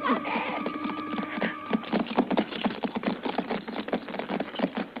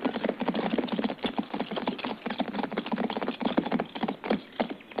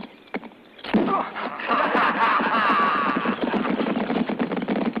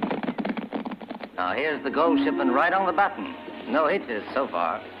 Now, here's the gold shipment right on the button. No hitches so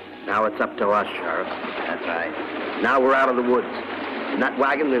far. Now it's up to us, Sheriff. That's right. Now we're out of the woods. In that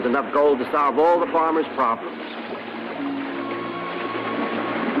wagon, there's enough gold to solve all the farmers' problems.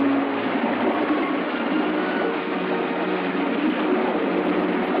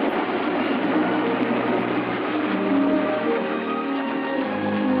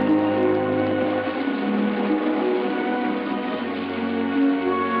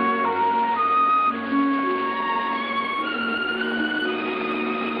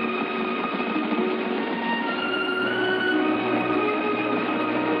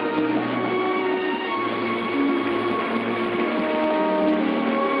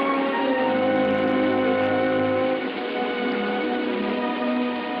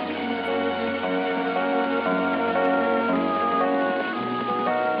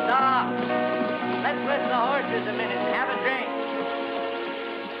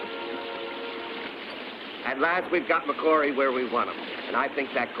 We've got McCory where we want him, and I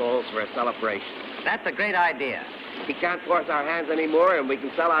think that calls for a celebration. That's a great idea. He can't force our hands anymore, and we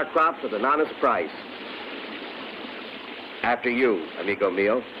can sell our crops at an honest price. After you, amigo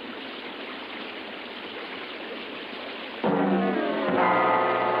mio.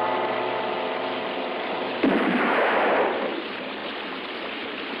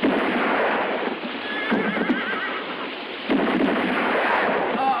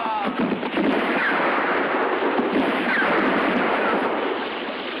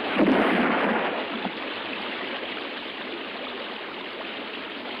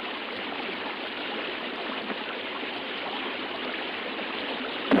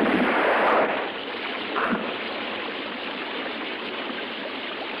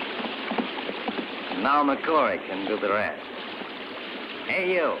 Now McCory can do the rest.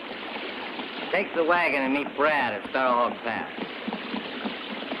 Hey, you. Take the wagon and meet Brad at Sparrowhawk Pass.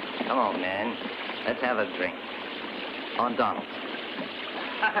 Come on, man. Let's have a drink. On Donald's.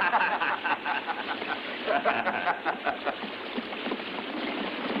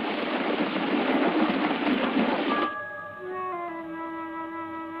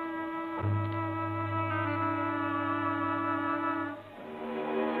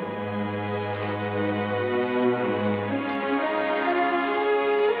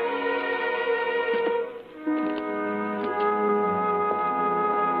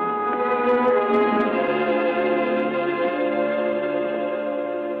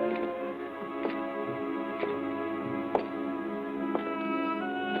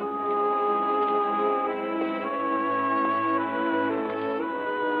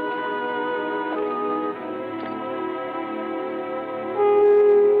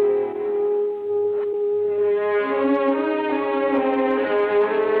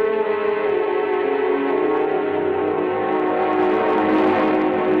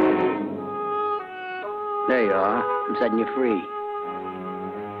 There you are. I'm setting you free.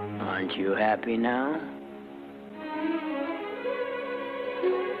 Aren't you happy now?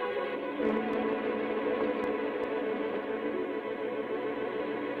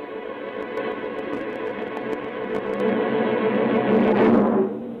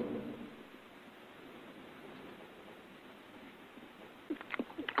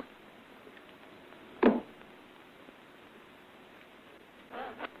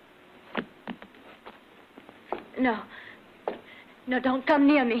 No. No, don't come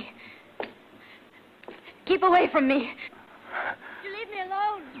near me. Keep away from me. You leave me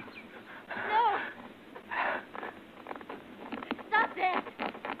alone. No. Stop that.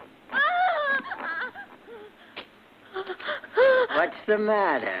 What's the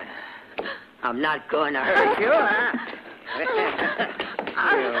matter? I'm not going to hurt you, huh?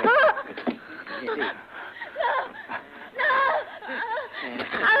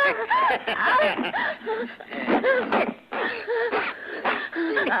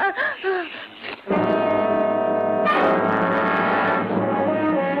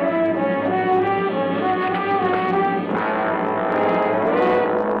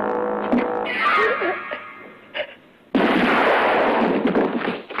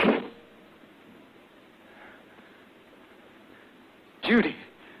 Judy.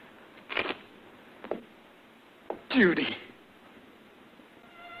 Judy.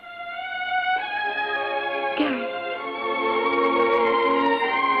 Gary.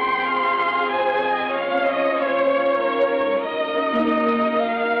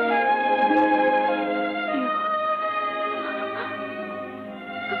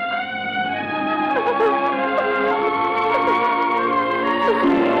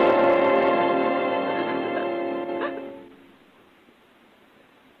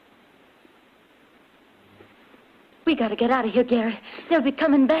 We gotta get out of here, Gary. They'll be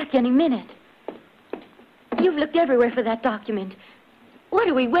coming back any minute. You've looked everywhere for that document. What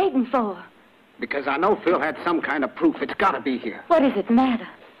are we waiting for? Because I know Phil had some kind of proof. It's gotta be here. What does it matter?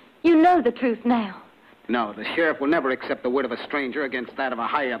 You know the truth now. No, the sheriff will never accept the word of a stranger against that of a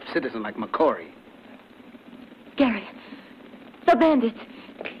high-up citizen like McCory. Gary, the bandits.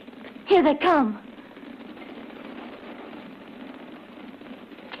 Here they come.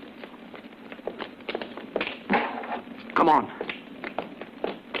 Come on.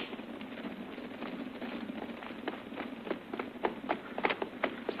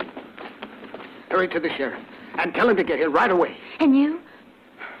 Hurry to the sheriff and tell him to get here right away. And you?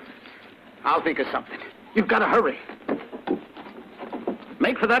 I'll think of something. You've got to hurry.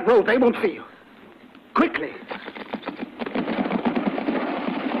 Make for that road. They won't see you. Quickly.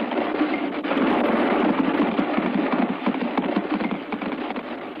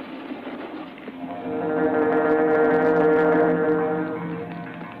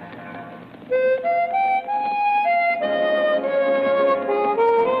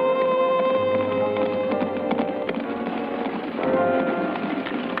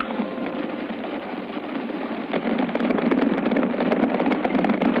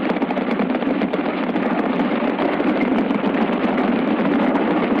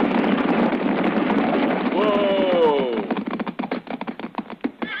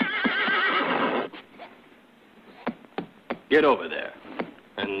 Get over there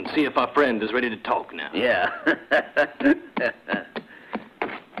and see if our friend is ready to talk now. Yeah.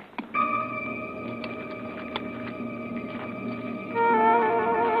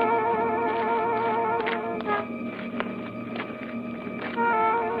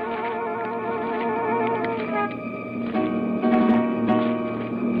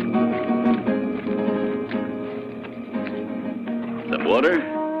 water?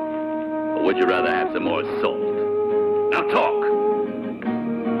 Or would you rather have some more salt? Now talk.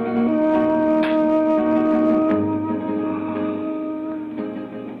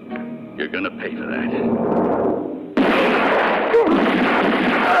 You're gonna pay for that.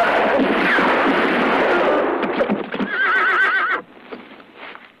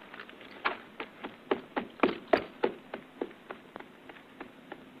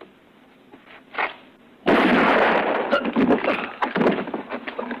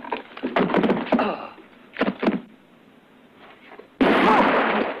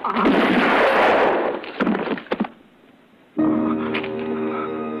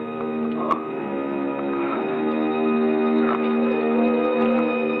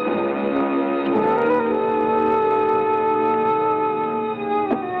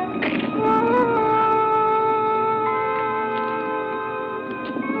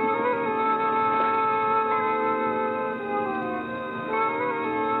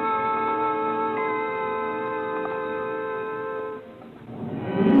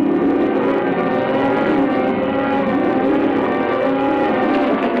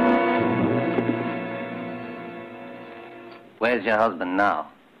 Where's your husband now?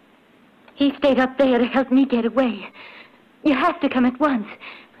 He stayed up there to help me get away. You have to come at once.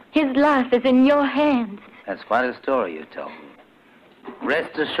 His life is in your hands. That's quite a story you told me.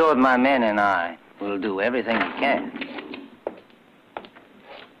 Rest assured, my men and I will do everything we can.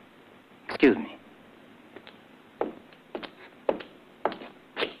 Excuse me.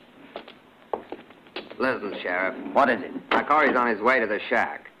 Listen, Sheriff. What is it? McCory's on his way to the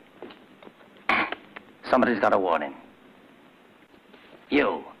shack. Somebody's got a warning.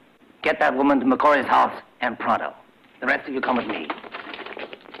 You, get that woman to McCory's house and pronto. The rest of you come with me.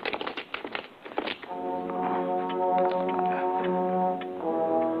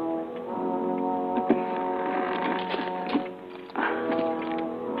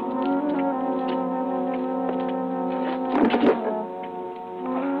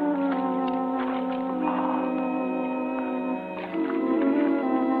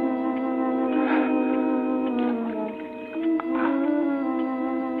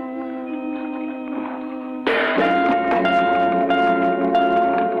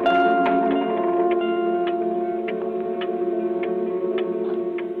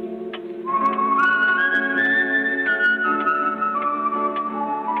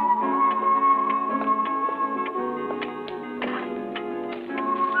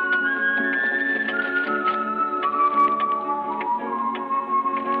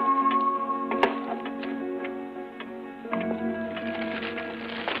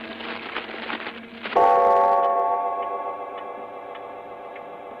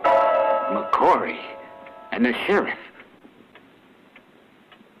 And the sheriff.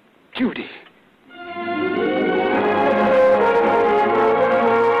 Judy.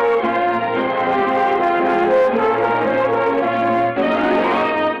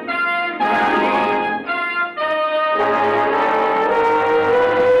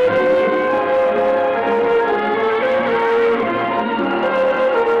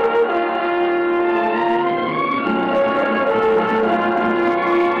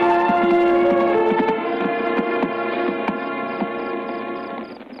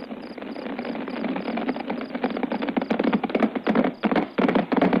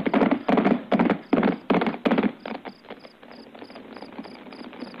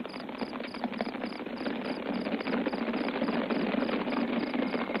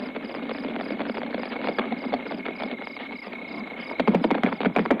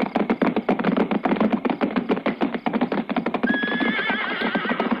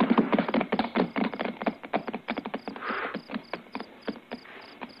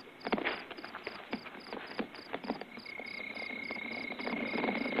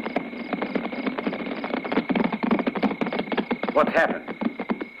 What's happened?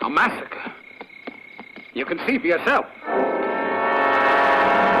 A massacre. You can see for yourself.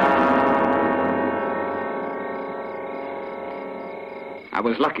 I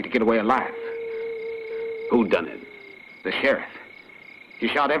was lucky to get away alive. Who done it? The sheriff. He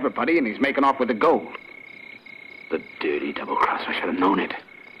shot everybody and he's making off with the gold. The dirty double-cross. I should have known it.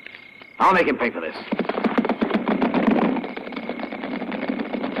 I'll make him pay for this.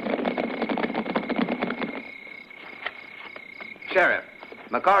 Sheriff,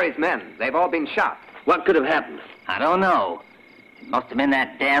 McCory's men, they've all been shot. What could have happened? I don't know. It must have been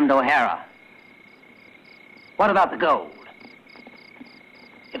that damned O'Hara. What about the gold?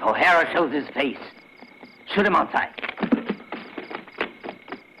 If O'Hara shows his face, shoot him on sight.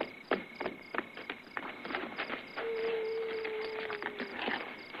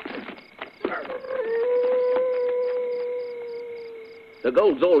 The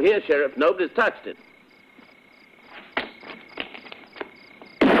gold's all here, Sheriff. Nobody's touched it.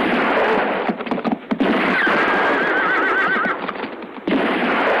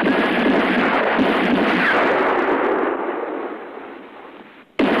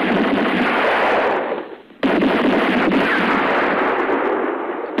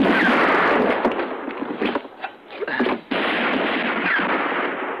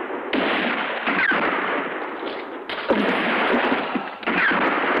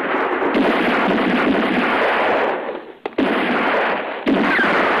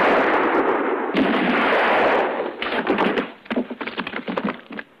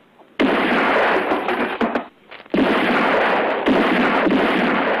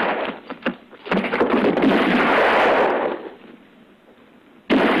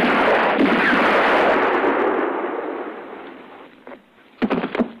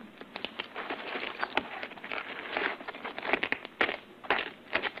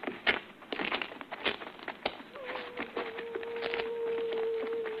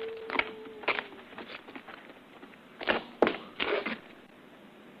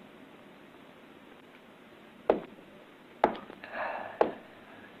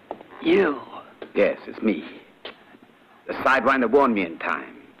 You? Yes, it's me. The sidewinder warned me in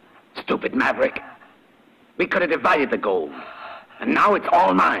time. Stupid maverick. We could have divided the gold. And now it's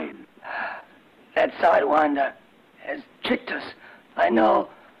all mine. That sidewinder has tricked us. I know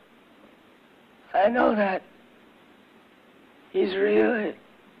that. He's really...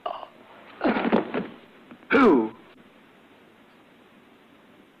 Who?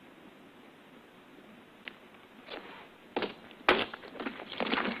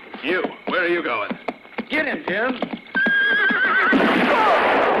 You, where are you going? Get him, Jim.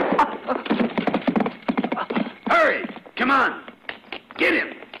 Hurry! Come on! Get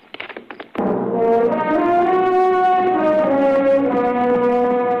him!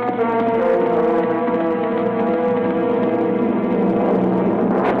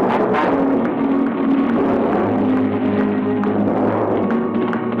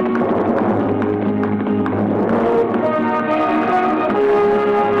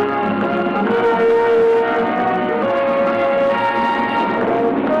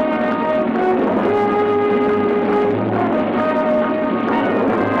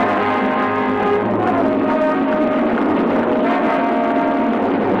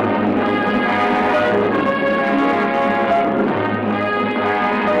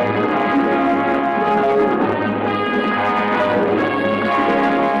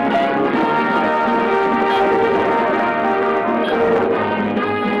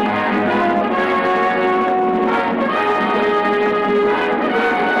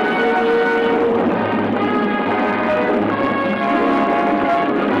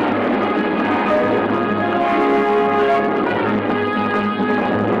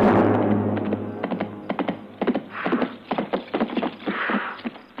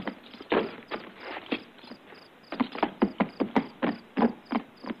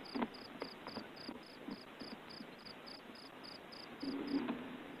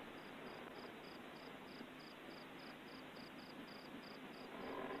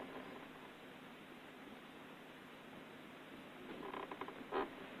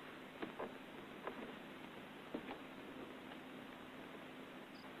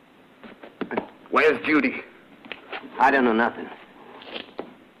 Where's Judy? I don't know nothing.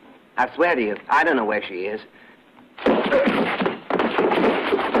 I swear to you, I don't know where she is.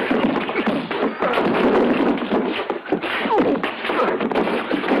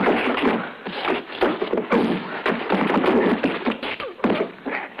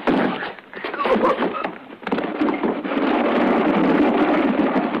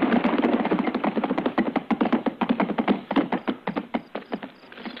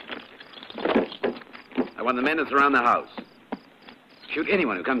 I want the men to surround the house. Shoot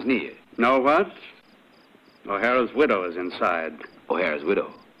anyone who comes near. Know what? O'Hara's widow is inside. O'Hara's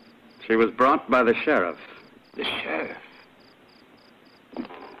widow? She was brought by the sheriff. The sheriff?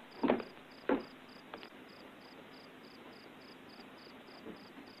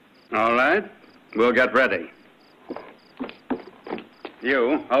 All right. We'll get ready.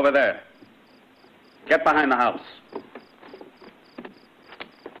 You, over there. Get behind the house.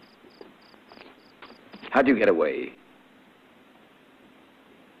 How'd you get away?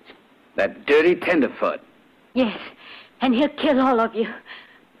 That dirty tenderfoot. Yes, and he'll kill all of you.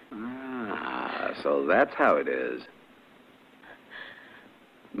 Ah, so that's how it is.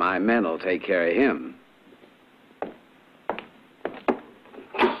 My men will take care of him.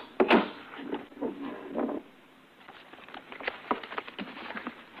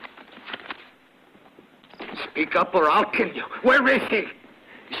 Speak up or I'll kill you. Where is she?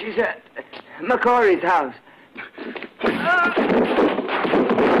 She's at McCory's house.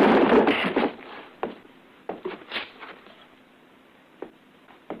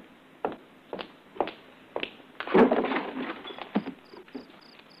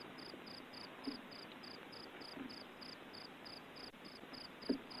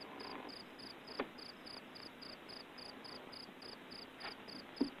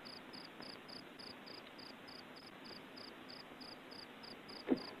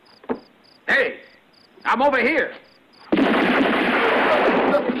 Hey, I'm over here.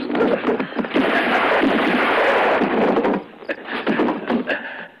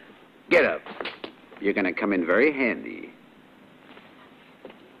 Get up. You're going to come in very handy.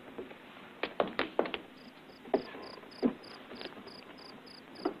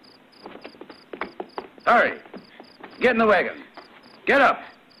 Hurry. Get in the wagon. Get up.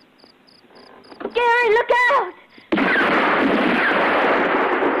 Gary, look out!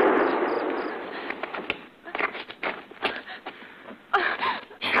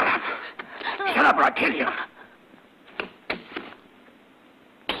 Shut up or I'll kill you.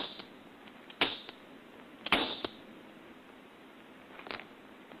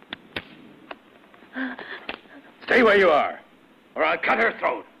 Stay where you are, or I'll cut her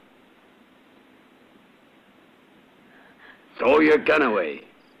throat. Throw your gun away.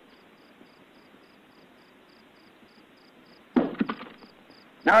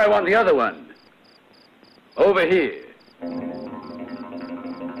 Now I want the other one. Over here.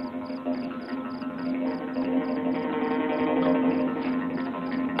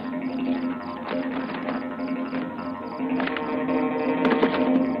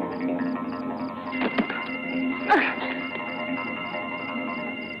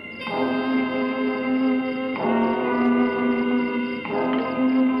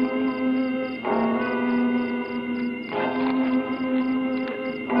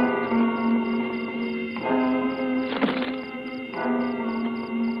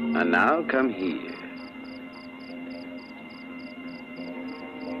 And now come here.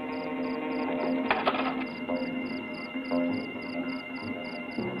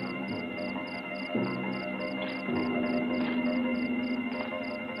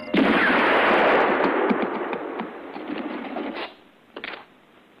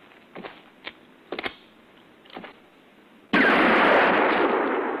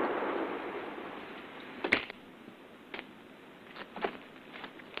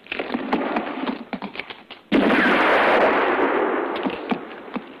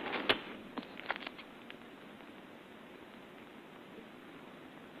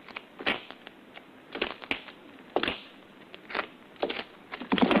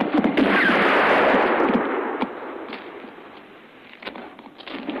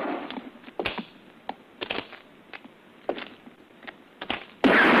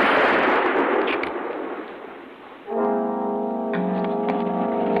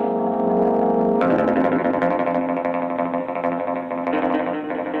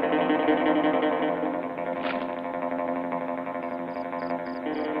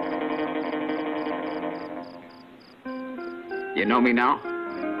 You know me now?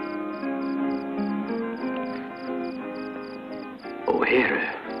 Oh,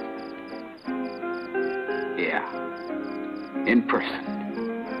 here. Yeah. In person.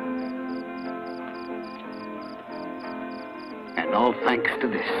 And all thanks to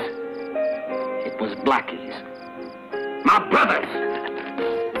this. It was Blackie's. My brothers!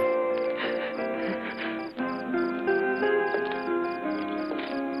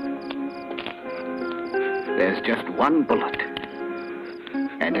 There's just one bullet.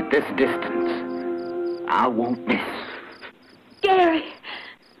 And at this distance, I won't miss. Gary!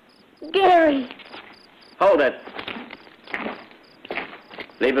 Gary! Hold it.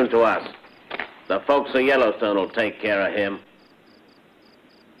 Leave him to us. The folks of Yellowstone will take care of him.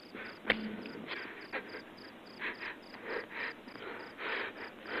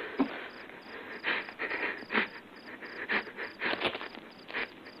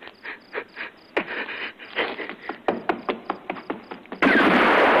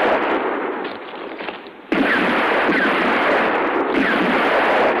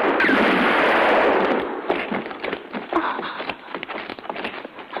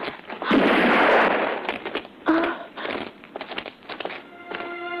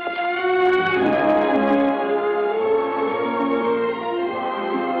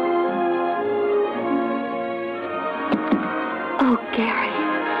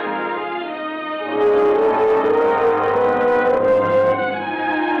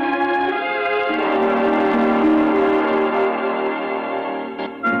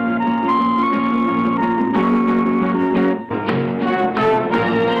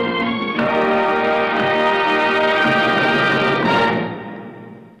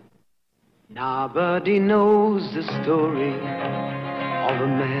 Everybody knows the story of a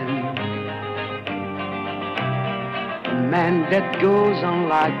man that goes on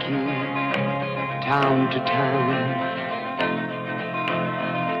lucky town to town.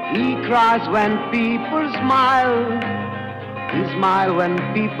 He cries when people smile, he smiles when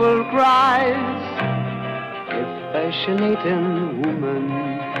people cries. A fascinating woman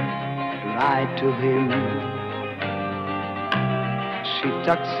lied to him. She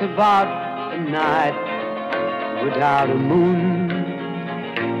talks about a night without a moon.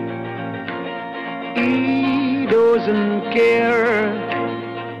 He doesn't care,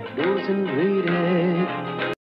 doesn't really